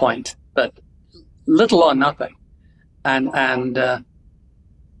up a point, but little or nothing. And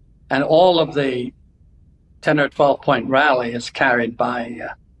all of the 10 or 12 point rally is carried by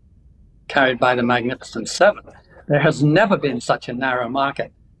the Magnificent Seven. There has never been such a narrow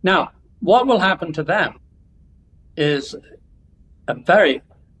market. Now, what will happen to them is a very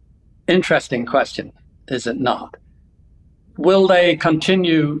interesting question, is it not? Will they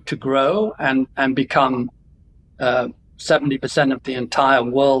continue to grow and become 70% of the entire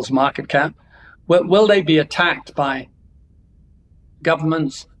world's market cap? Will they be attacked by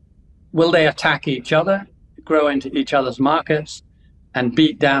governments? Will they attack each other, grow into each other's markets, and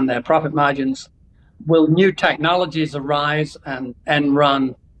beat down their profit margins? Will new technologies arise and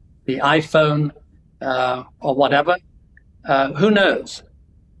run the iPhone or whatever? Who knows?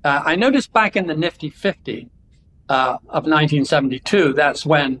 I noticed back in the Nifty 50 of 1972, that's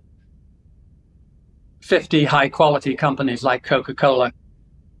when 50 high-quality companies like Coca-Cola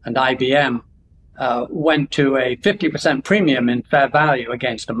and IBM went to a 50% premium in fair value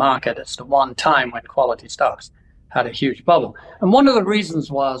against the market. It's the one time when quality stocks had a huge bubble. And one of the reasons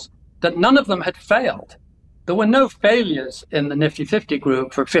was that none of them had failed. There were no failures in the Nifty 50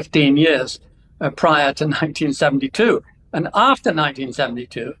 group for 15 years prior to 1972. And after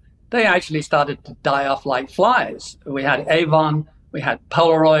 1972, they actually started to die off like flies. We had Avon, we had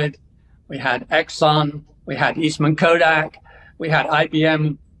Polaroid, we had Exxon, we had Eastman Kodak, we had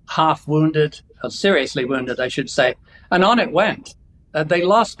IBM half wounded, or seriously wounded, I should say, and on it went. They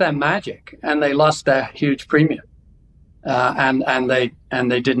lost their magic and they lost their huge premium, and they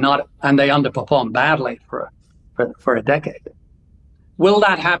did not, and they underperformed badly for a decade. Will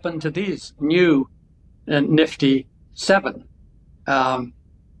that happen to these new Nifty 7?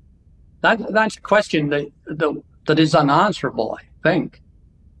 That's a question that is unanswerable, I think,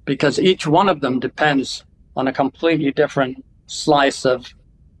 because each one of them depends on a completely different slice of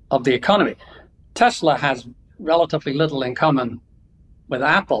the economy. Tesla has relatively little in common with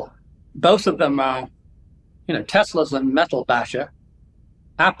Apple. Both of them are, Tesla's a metal basher.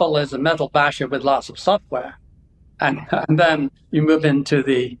 Apple is a metal basher with lots of software. And then you move into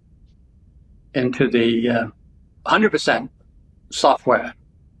the 100% software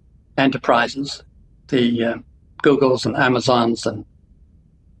enterprises, the Googles and Amazons and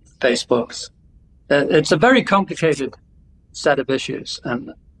Facebooks. It's a very complicated set of issues,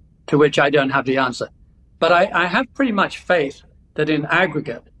 and to which I don't have the answer. But I have pretty much faith that in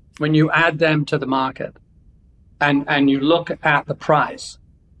aggregate, when you add them to the market and you look at the price,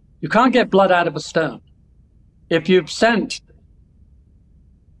 you can't get blood out of a stone. if you've sent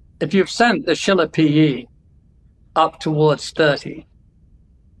the Schiller PE up towards 30,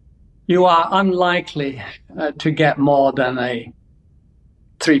 you are unlikely to get more than a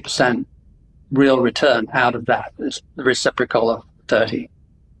 3% real return out of that, the reciprocal of 30.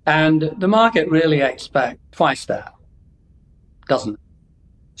 And the market really expects twice that, doesn't it?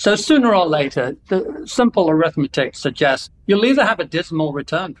 So sooner or later, the simple arithmetic suggests you'll either have a dismal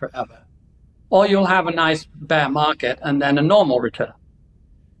return forever, or you'll have a nice bear market and then a normal return.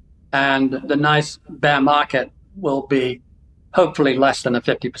 And the nice bear market will be hopefully less than a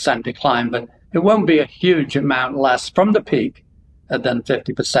 50% decline, but it won't be a huge amount less from the peak than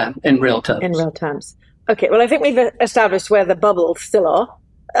 50% in real terms. In real terms. Okay, well, I think we've established where the bubbles still are.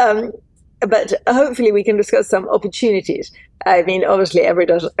 But hopefully we can discuss some opportunities. I mean, obviously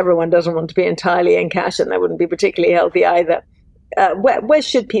everyone doesn't want to be entirely in cash, and that wouldn't be particularly healthy either. Where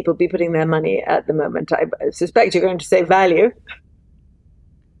should people be putting their money at the moment? I suspect you're going to say value.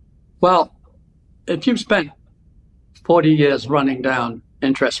 Well, if you've spent 40 years running down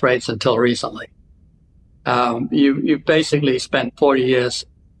interest rates until recently, you've basically spent 40 years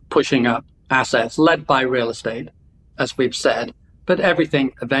pushing up assets led by real estate, as we've said, but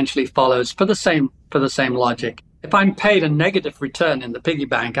everything eventually follows for the same logic. If I'm paid a negative return in the piggy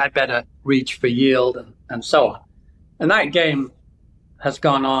bank, I better reach for yield and so on. And that game has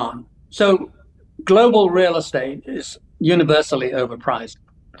gone on. So global real estate is universally overpriced.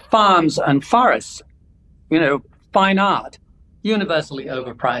 Farms and forests, fine art, universally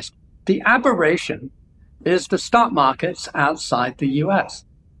overpriced. The aberration is the stock markets outside the US.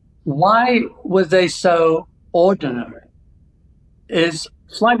 Why were they so ordinary is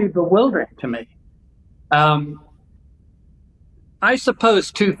slightly bewildering to me. I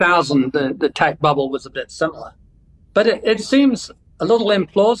suppose 2000, the tech bubble was a bit similar, but it seems a little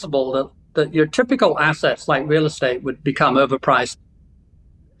implausible that your typical assets like real estate would become overpriced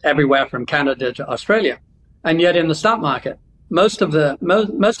everywhere from Canada to Australia. And yet in the stock market, most of the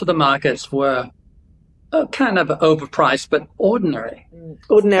markets were kind of overpriced, but ordinary.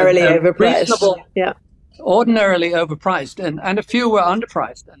 Ordinarily overpriced. Reasonable, yeah. Ordinarily overpriced, and a few were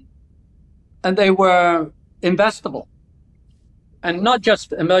underpriced, and they were investable. And not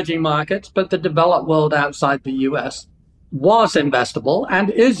just emerging markets, but the developed world outside the US was investable and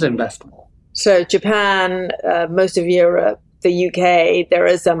is investable. So Japan, most of Europe, the UK, there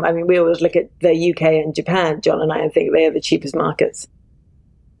is some, we always look at the UK and Japan, John and I think they are the cheapest markets.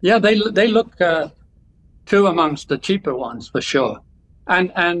 Yeah, they look two amongst the cheaper ones for sure.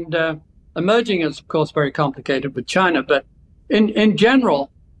 And emerging is, of course, very complicated with China, but in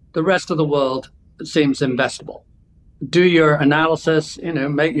general, the rest of the world seems investable. Do your analysis,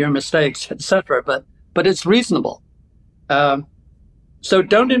 make your mistakes, etc. But it's reasonable. So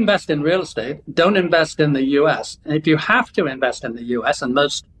don't invest in real estate. Don't invest in the U.S. And if you have to invest in the U.S., and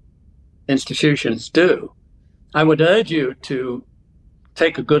most institutions do, I would urge you to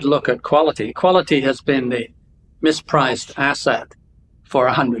take a good look at quality. Quality has been the mispriced asset for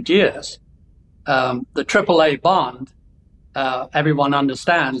 100 years. The AAA bond, everyone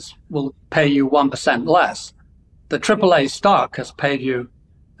understands, will pay you 1% less. The AAA stock has paid you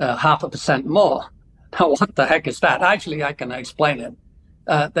 0.5% more. Now, what the heck is that? Actually, I can explain it.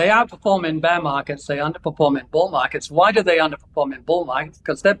 They outperform in bear markets. They underperform in bull markets. Why do they underperform in bull markets?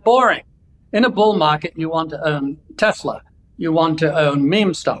 Because they're boring. In a bull market, you want to own Tesla. You want to own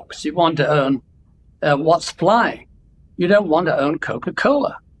meme stocks. You want to own what's flying. You don't want to own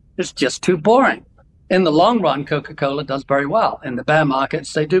Coca-Cola. It's just too boring. In the long run, Coca-Cola does very well. In the bear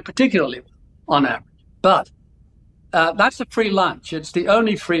markets, they do particularly well on average. But that's a free lunch. It's the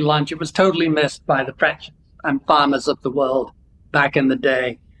only free lunch. It was totally missed by the pensions and farmers of the world back in the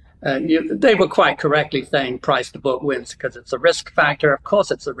day. They were quite correctly saying price to book wins because it's a risk factor. Of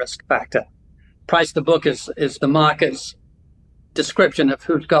course, it's a risk factor. Price to book is the market's description of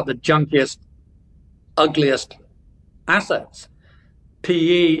who's got the junkiest, ugliest assets.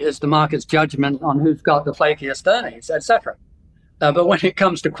 PE is the market's judgment on who's got the flakiest earnings, etc. But when it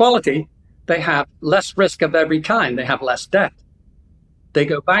comes to quality, they have less risk of every kind. They have less debt. They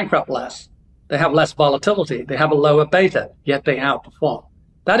go bankrupt less. They have less volatility. They have a lower beta, yet they outperform.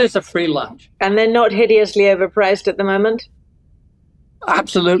 That is a free lunch. And they're not hideously overpriced at the moment?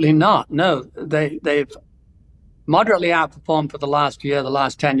 Absolutely not. No, they've moderately outperformed for the last year, the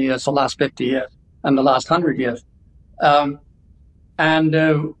last 10 years, the last 50 years, and the last 100 years. And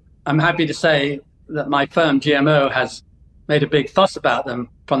I'm happy to say that my firm, GMO, has made a big fuss about them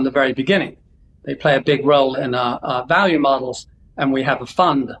from the very beginning. They play a big role in our value models, and we have a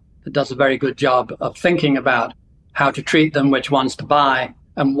fund that does a very good job of thinking about how to treat them, which ones to buy,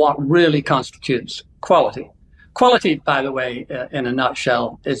 and what really constitutes quality. Quality, by the way, in a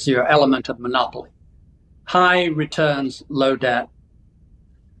nutshell, is your element of monopoly. High returns, low debt.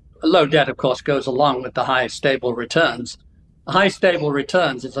 Low debt, of course, goes along with the high stable returns. High stable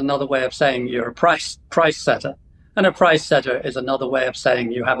returns is another way of saying you're a price setter. And a price setter is another way of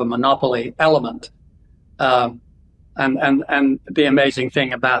saying you have a monopoly element. And the amazing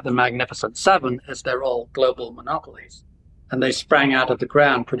thing about the Magnificent Seven is they're all global monopolies. And they sprang out of the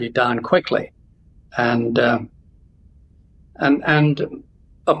ground pretty darn quickly. And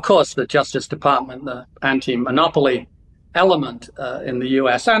of course, the Justice Department, the anti-monopoly element in the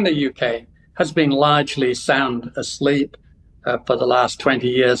US and the UK has been largely sound asleep for the last 20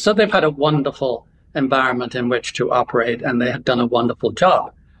 years. So they've had a wonderful environment in which to operate, and they have done a wonderful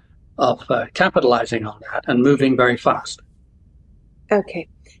job of capitalizing on that and moving very fast. Okay.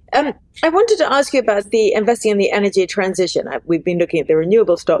 I wanted to ask you about the investing in the energy transition. We've been looking at the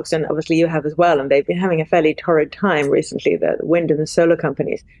renewable stocks, and obviously you have as well, and they've been having a fairly torrid time recently, the wind and the solar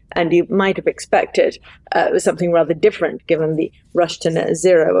companies. And you might have expected something rather different given the rush to net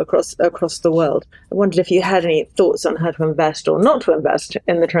zero across the world. I wondered if you had any thoughts on how to invest or not to invest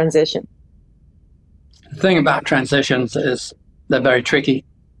in the transition. The thing about transitions is they're very tricky.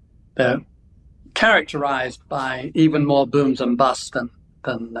 They're characterized by even more booms and busts than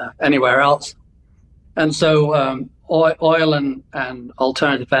anywhere else. And so oil and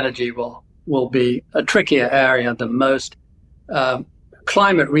alternative energy will be a trickier area than most.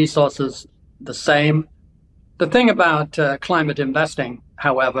 Climate resources, the same. The thing about climate investing,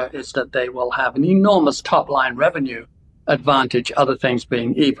 however, is that they will have an enormous top-line revenue advantage, other things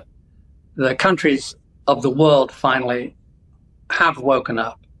being even. The countries of the world finally have woken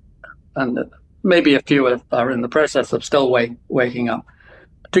up, and maybe a few are in the process of still waking up,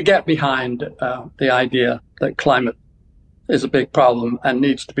 to get behind the idea that climate is a big problem and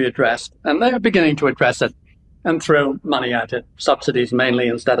needs to be addressed. And they're beginning to address it and throw money at it, subsidies mainly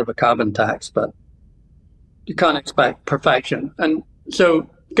instead of a carbon tax. But you can't expect perfection. And so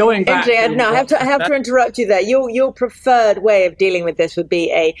going back... No, I have to interrupt you there. Your preferred way of dealing with this would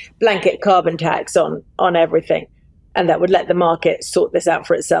be a blanket carbon tax on everything. And that would let the market sort this out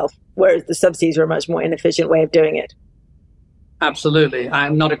for itself, whereas the subsidies are a much more inefficient way of doing it. Absolutely.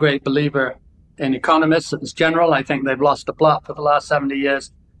 I'm not a great believer in economists in general. I think they've lost the plot for the last 70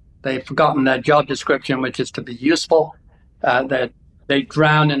 years. They've forgotten their job description, which is to be useful. They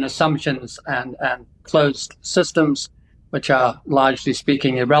drown in assumptions and closed systems, which are largely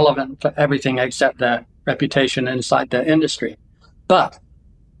speaking irrelevant for everything except their reputation inside their industry. But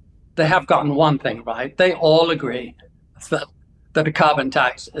they have gotten one thing right. They all agree that a carbon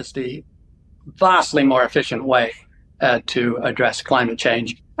tax is the vastly more efficient way to address climate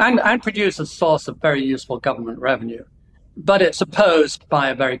change and produce a source of very useful government revenue. But it's opposed by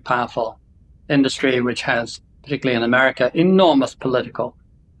a very powerful industry, which has, particularly in America, enormous political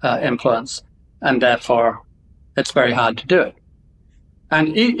influence, and therefore it's very hard to do it.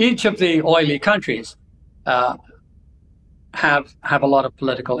 And each of the oily countries have a lot of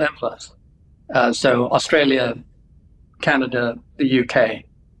political influence. So Australia, Canada, the UK,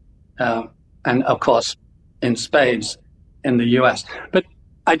 and of course, in spades in the US. But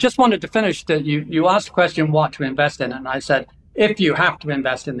I just wanted to finish that you asked the question what to invest in, and I said, if you have to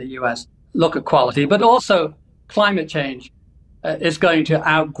invest in the US, look at quality, but also climate change is going to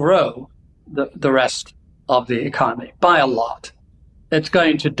outgrow the rest of the economy by a lot. It's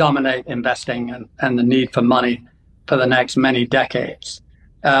going to dominate investing and the need for money for the next many decades.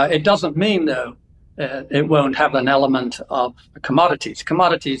 It doesn't mean, though, it won't have an element of commodities.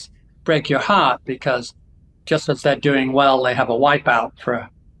 Commodities break your heart because just as they're doing well, they have a wipeout for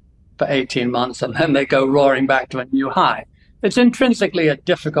 18 months and then they go roaring back to a new high. It's intrinsically a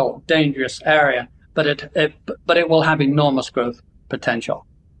difficult, dangerous area, but it will have enormous growth potential.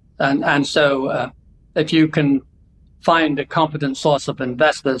 And so if you can find a competent source of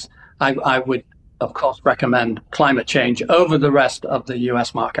investors, I would, of course, recommend climate change over the rest of the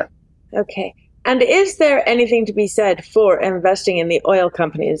US market. Okay. And is there anything to be said for investing in the oil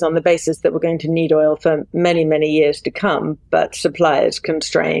companies on the basis that we're going to need oil for many, many years to come, but supply is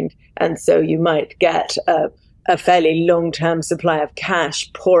constrained? And so you might get a fairly long-term supply of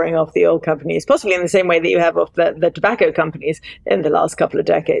cash pouring off the oil companies, possibly in the same way that you have off the tobacco companies in the last couple of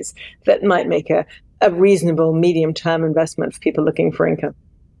decades, that might make a reasonable medium-term investment for people looking for income.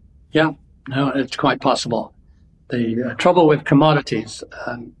 Yeah, no, it's quite possible. The trouble with commodities,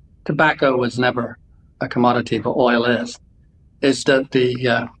 tobacco was never a commodity, but oil is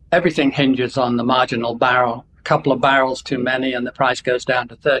that everything hinges on the marginal barrel. A couple of barrels too many and the price goes down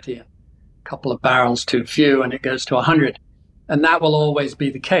to 30. A couple of barrels too few and it goes to 100. And that will always be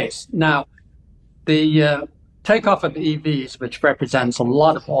the case. Now, the takeoff of EVs, which represents a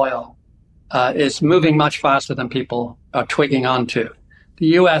lot of oil, is moving much faster than people are twigging onto. The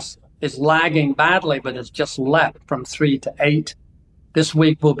US is lagging badly, but it's just leapt from 3 to 8. This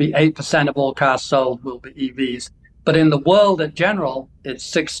week will be 8% of all cars sold will be EVs. But in the world in general, it's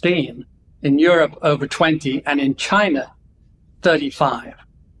 16. In Europe, over 20. And in China, 35.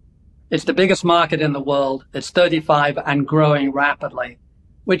 It's the biggest market in the world. It's 35 and growing rapidly,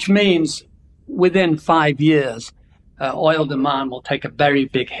 which means within 5 years, oil demand will take a very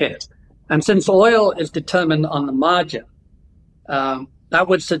big hit. And since oil is determined on the margin, that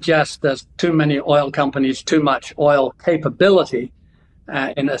would suggest there's too many oil companies, too much oil capability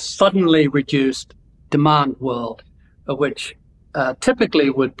in a suddenly reduced demand world, which typically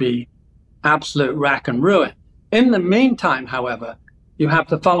would be absolute rack and ruin. In the meantime, however, you have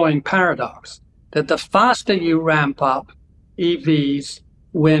the following paradox, that the faster you ramp up EVs,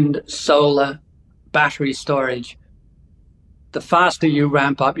 wind, solar, battery storage, the faster you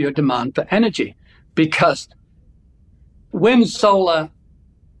ramp up your demand for energy, because wind, solar,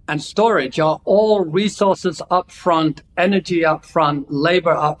 and storage are all resources up front, energy up front,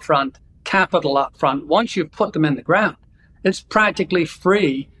 labor up front, capital up front. Once you've put them in the ground, it's practically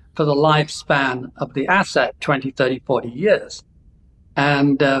free for the lifespan of the asset, 20, 30, 40 years.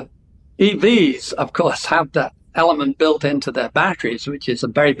 And EVs, of course, have that element built into their batteries, which is a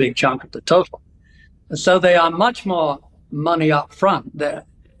very big chunk of the total. So they are much more money up front. They're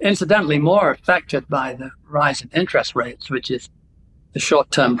incidentally more affected by the rise in interest rates, which is the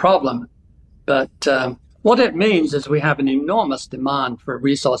short-term problem. But what it means is we have an enormous demand for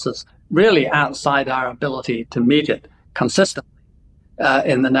resources really outside our ability to meet it consistently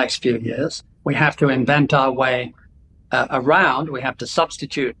in the next few years. We have to invent our way around. We have to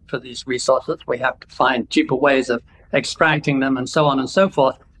substitute for these resources. We have to find cheaper ways of extracting them and so on and so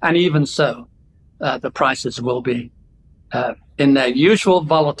forth. And even so, the prices will be in their usual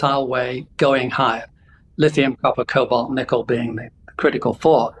volatile way going higher. Lithium, copper, cobalt, nickel being the critical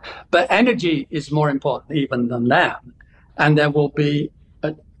four. But energy is more important even than them. And there will be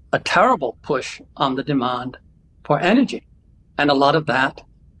a terrible push on the demand for energy. And a lot of that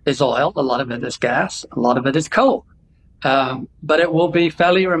is oil, a lot of it is gas, a lot of it is coal. But it will be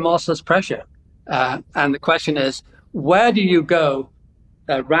fairly remorseless pressure. And the question is, where do you go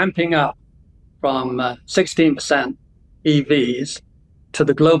ramping up from 16% EVs to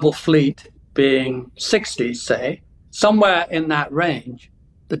the global fleet being 60, say? Somewhere in that range,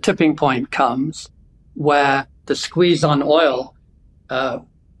 the tipping point comes where the squeeze on oil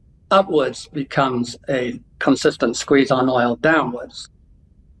upwards becomes a consistent squeeze on oil downwards.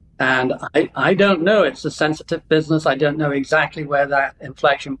 And I don't know. It's a sensitive business. I don't know exactly where that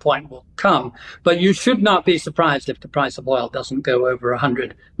inflection point will come. But you should not be surprised if the price of oil doesn't go over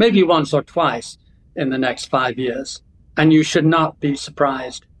 100, maybe once or twice in the next 5 years. And you should not be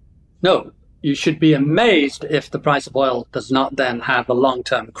surprised. No, you should be amazed if the price of oil does not then have a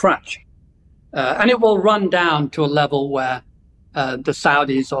long-term crunch. And it will run down to a level where the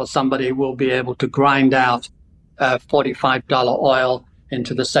Saudis or somebody will be able to grind out $45 oil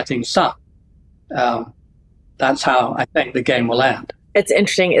into the setting sun. That's how I think the game will end. It's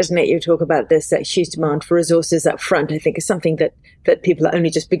interesting, isn't it? You talk about this huge demand for resources up front. I think is something that people are only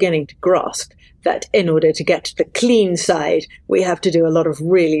just beginning to grasp, that in order to get to the clean side, we have to do a lot of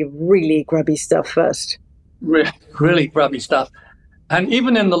really, really grubby stuff first. Really grubby stuff. And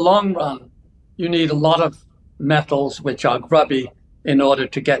even in the long run, you need a lot of metals which are grubby in order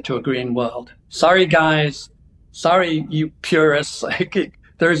to get to a green world. Sorry, guys. Sorry, you purists.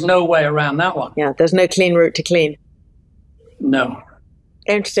 There is no way around that one. Yeah, there's no clean route to clean. No.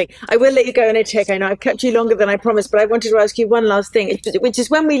 Interesting. I will let you go in a tick. I know I've kept you longer than I promised, but I wanted to ask you one last thing, which is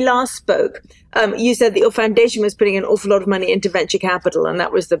when we last spoke, you said that your foundation was putting an awful lot of money into venture capital, and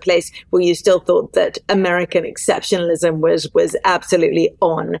that was the place where you still thought that American exceptionalism was absolutely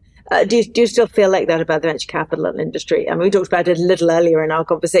on. Do you still feel like that about the venture capital industry? I mean, we talked about it a little earlier in our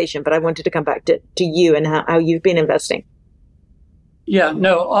conversation, but I wanted to come back to you and how you've been investing. Yeah,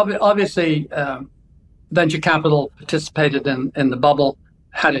 no, obviously, venture capital participated in the bubble,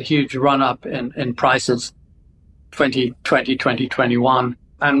 had a huge run up in prices 2020, 2021,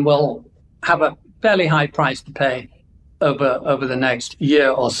 and will have a fairly high price to pay over the next year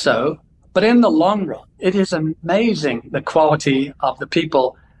or so. But in the long run, it is amazing the quality of the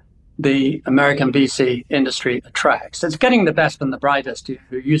people the American VC industry attracts. It's getting the best and the brightest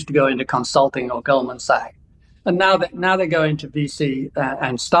who used to go into consulting or Goldman Sachs. And now they go into VC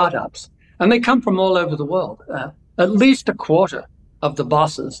and startups. And they come from all over the world. At least a quarter of the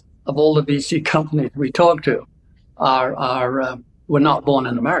bosses of all the VC companies we talk to were not born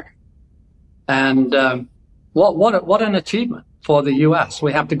in America. And What an achievement for the US.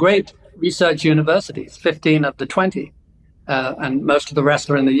 We have the great research universities, 15 of the 20, and most of the rest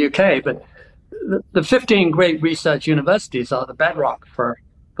are in the UK. But the 15 great research universities are the bedrock for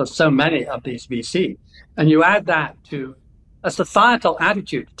so many of these VCs. And you add that to a societal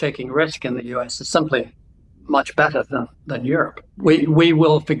attitude to taking risk in the US is simply much better than Europe. We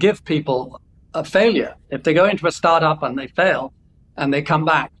will forgive people a failure. If they go into a startup and they fail and they come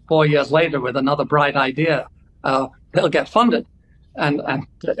back 4 years later with another bright idea, they'll get funded and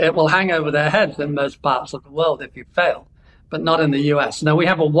it will hang over their heads in most parts of the world if you fail, but not in the US. No, we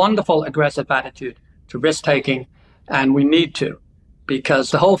have a wonderful aggressive attitude to risk taking, and we need to, because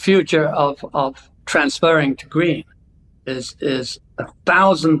the whole future of transferring to green is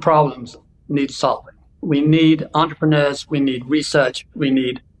 1,000 problems need solving. We need entrepreneurs, we need research, we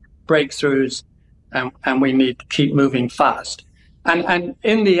need breakthroughs, and we need to keep moving fast. And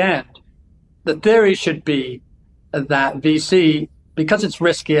in the end, the theory should be that VC, because it's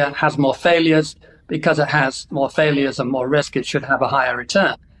riskier, has more failures. Because it has more failures and more risk, it should have a higher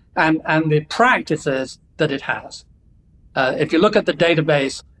return. And the practice is that it has. If you look at the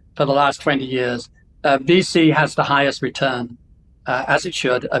database for the last 20 years, VC has the highest return, as it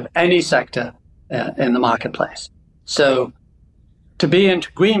should, of any sector in the marketplace. So to be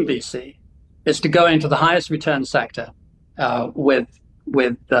into green VC is to go into the highest return sector with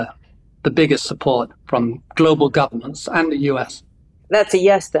the biggest support from global governments and the US. That's a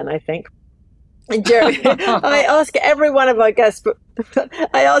yes, then, I think. Jeremy, I ask every one of our guests.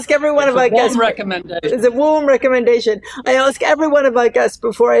 Recommendation. It's a warm recommendation. I ask every one of our guests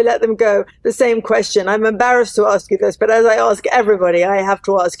before I let them go the same question. I'm embarrassed to ask you this, but as I ask everybody, I have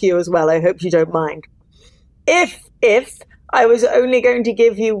to ask you as well. I hope you don't mind. If I was only going to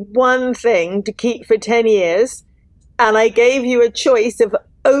give you one thing to keep for 10 years, and I gave you a choice of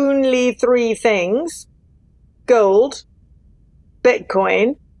only 3 things: gold,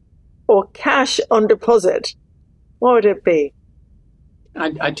 Bitcoin, or cash on deposit, what would it be?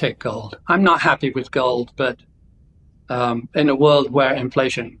 I'd take gold. I'm not happy with gold, but in a world where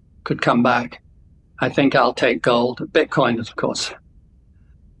inflation could come back, I think I'll take gold. Bitcoin is, of course,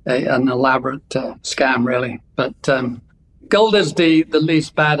 an elaborate scam, really. But gold is the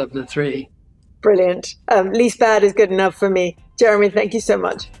least bad of the 3. Brilliant. Least bad is good enough for me. Jeremy, thank you so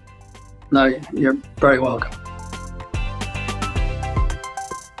much. No, you're very welcome.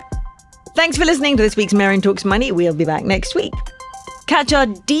 Thanks for listening to this week's Merrin Talks Money. We'll be back next week. Catch our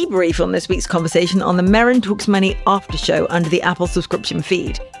debrief on this week's conversation on the Merrin Talks Money after show under the Apple subscription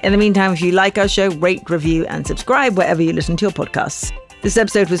feed. In the meantime, if you like our show, rate, review, and subscribe wherever you listen to your podcasts. This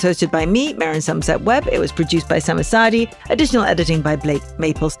episode was hosted by me, Merrin Somerset Webb. It was produced by Sam Asadi. Additional editing by Blake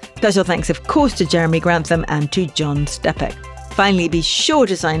Maples. Special thanks, of course, to Jeremy Grantham and to John Stepek. Finally, be sure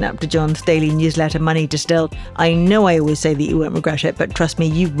to sign up to John's daily newsletter, Money Distilled. I know I always say that you won't regret it, but trust me,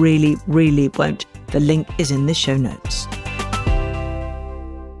 you really, really won't. The link is in the show notes.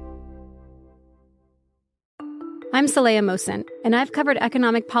 I'm Saleha Mohsen, and I've covered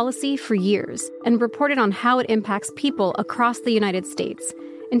economic policy for years and reported on how it impacts people across the United States.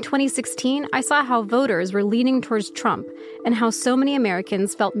 In 2016, I saw how voters were leaning towards Trump and how so many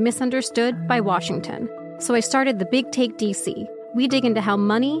Americans felt misunderstood by Washington. So I started The Big Take DC. We dig into how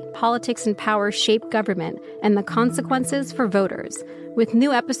money, politics, and power shape government and the consequences for voters. With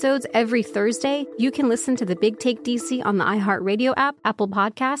new episodes every Thursday, you can listen to The Big Take DC on the iHeartRadio app, Apple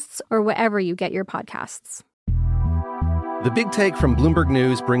Podcasts, or wherever you get your podcasts. The Big Take from Bloomberg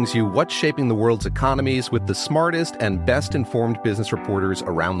News brings you what's shaping the world's economies with the smartest and best-informed business reporters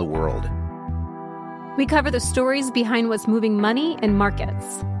around the world. We cover the stories behind what's moving money and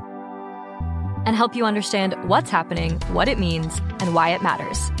markets, and help you understand what's happening, what it means, and why it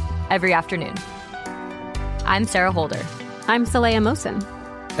matters every afternoon. I'm Sarah Holder. I'm Saleha Mohsen.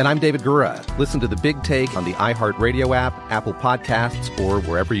 And I'm David Gura. Listen to The Big Take on the iHeartRadio app, Apple Podcasts, or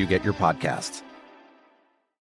wherever you get your podcasts.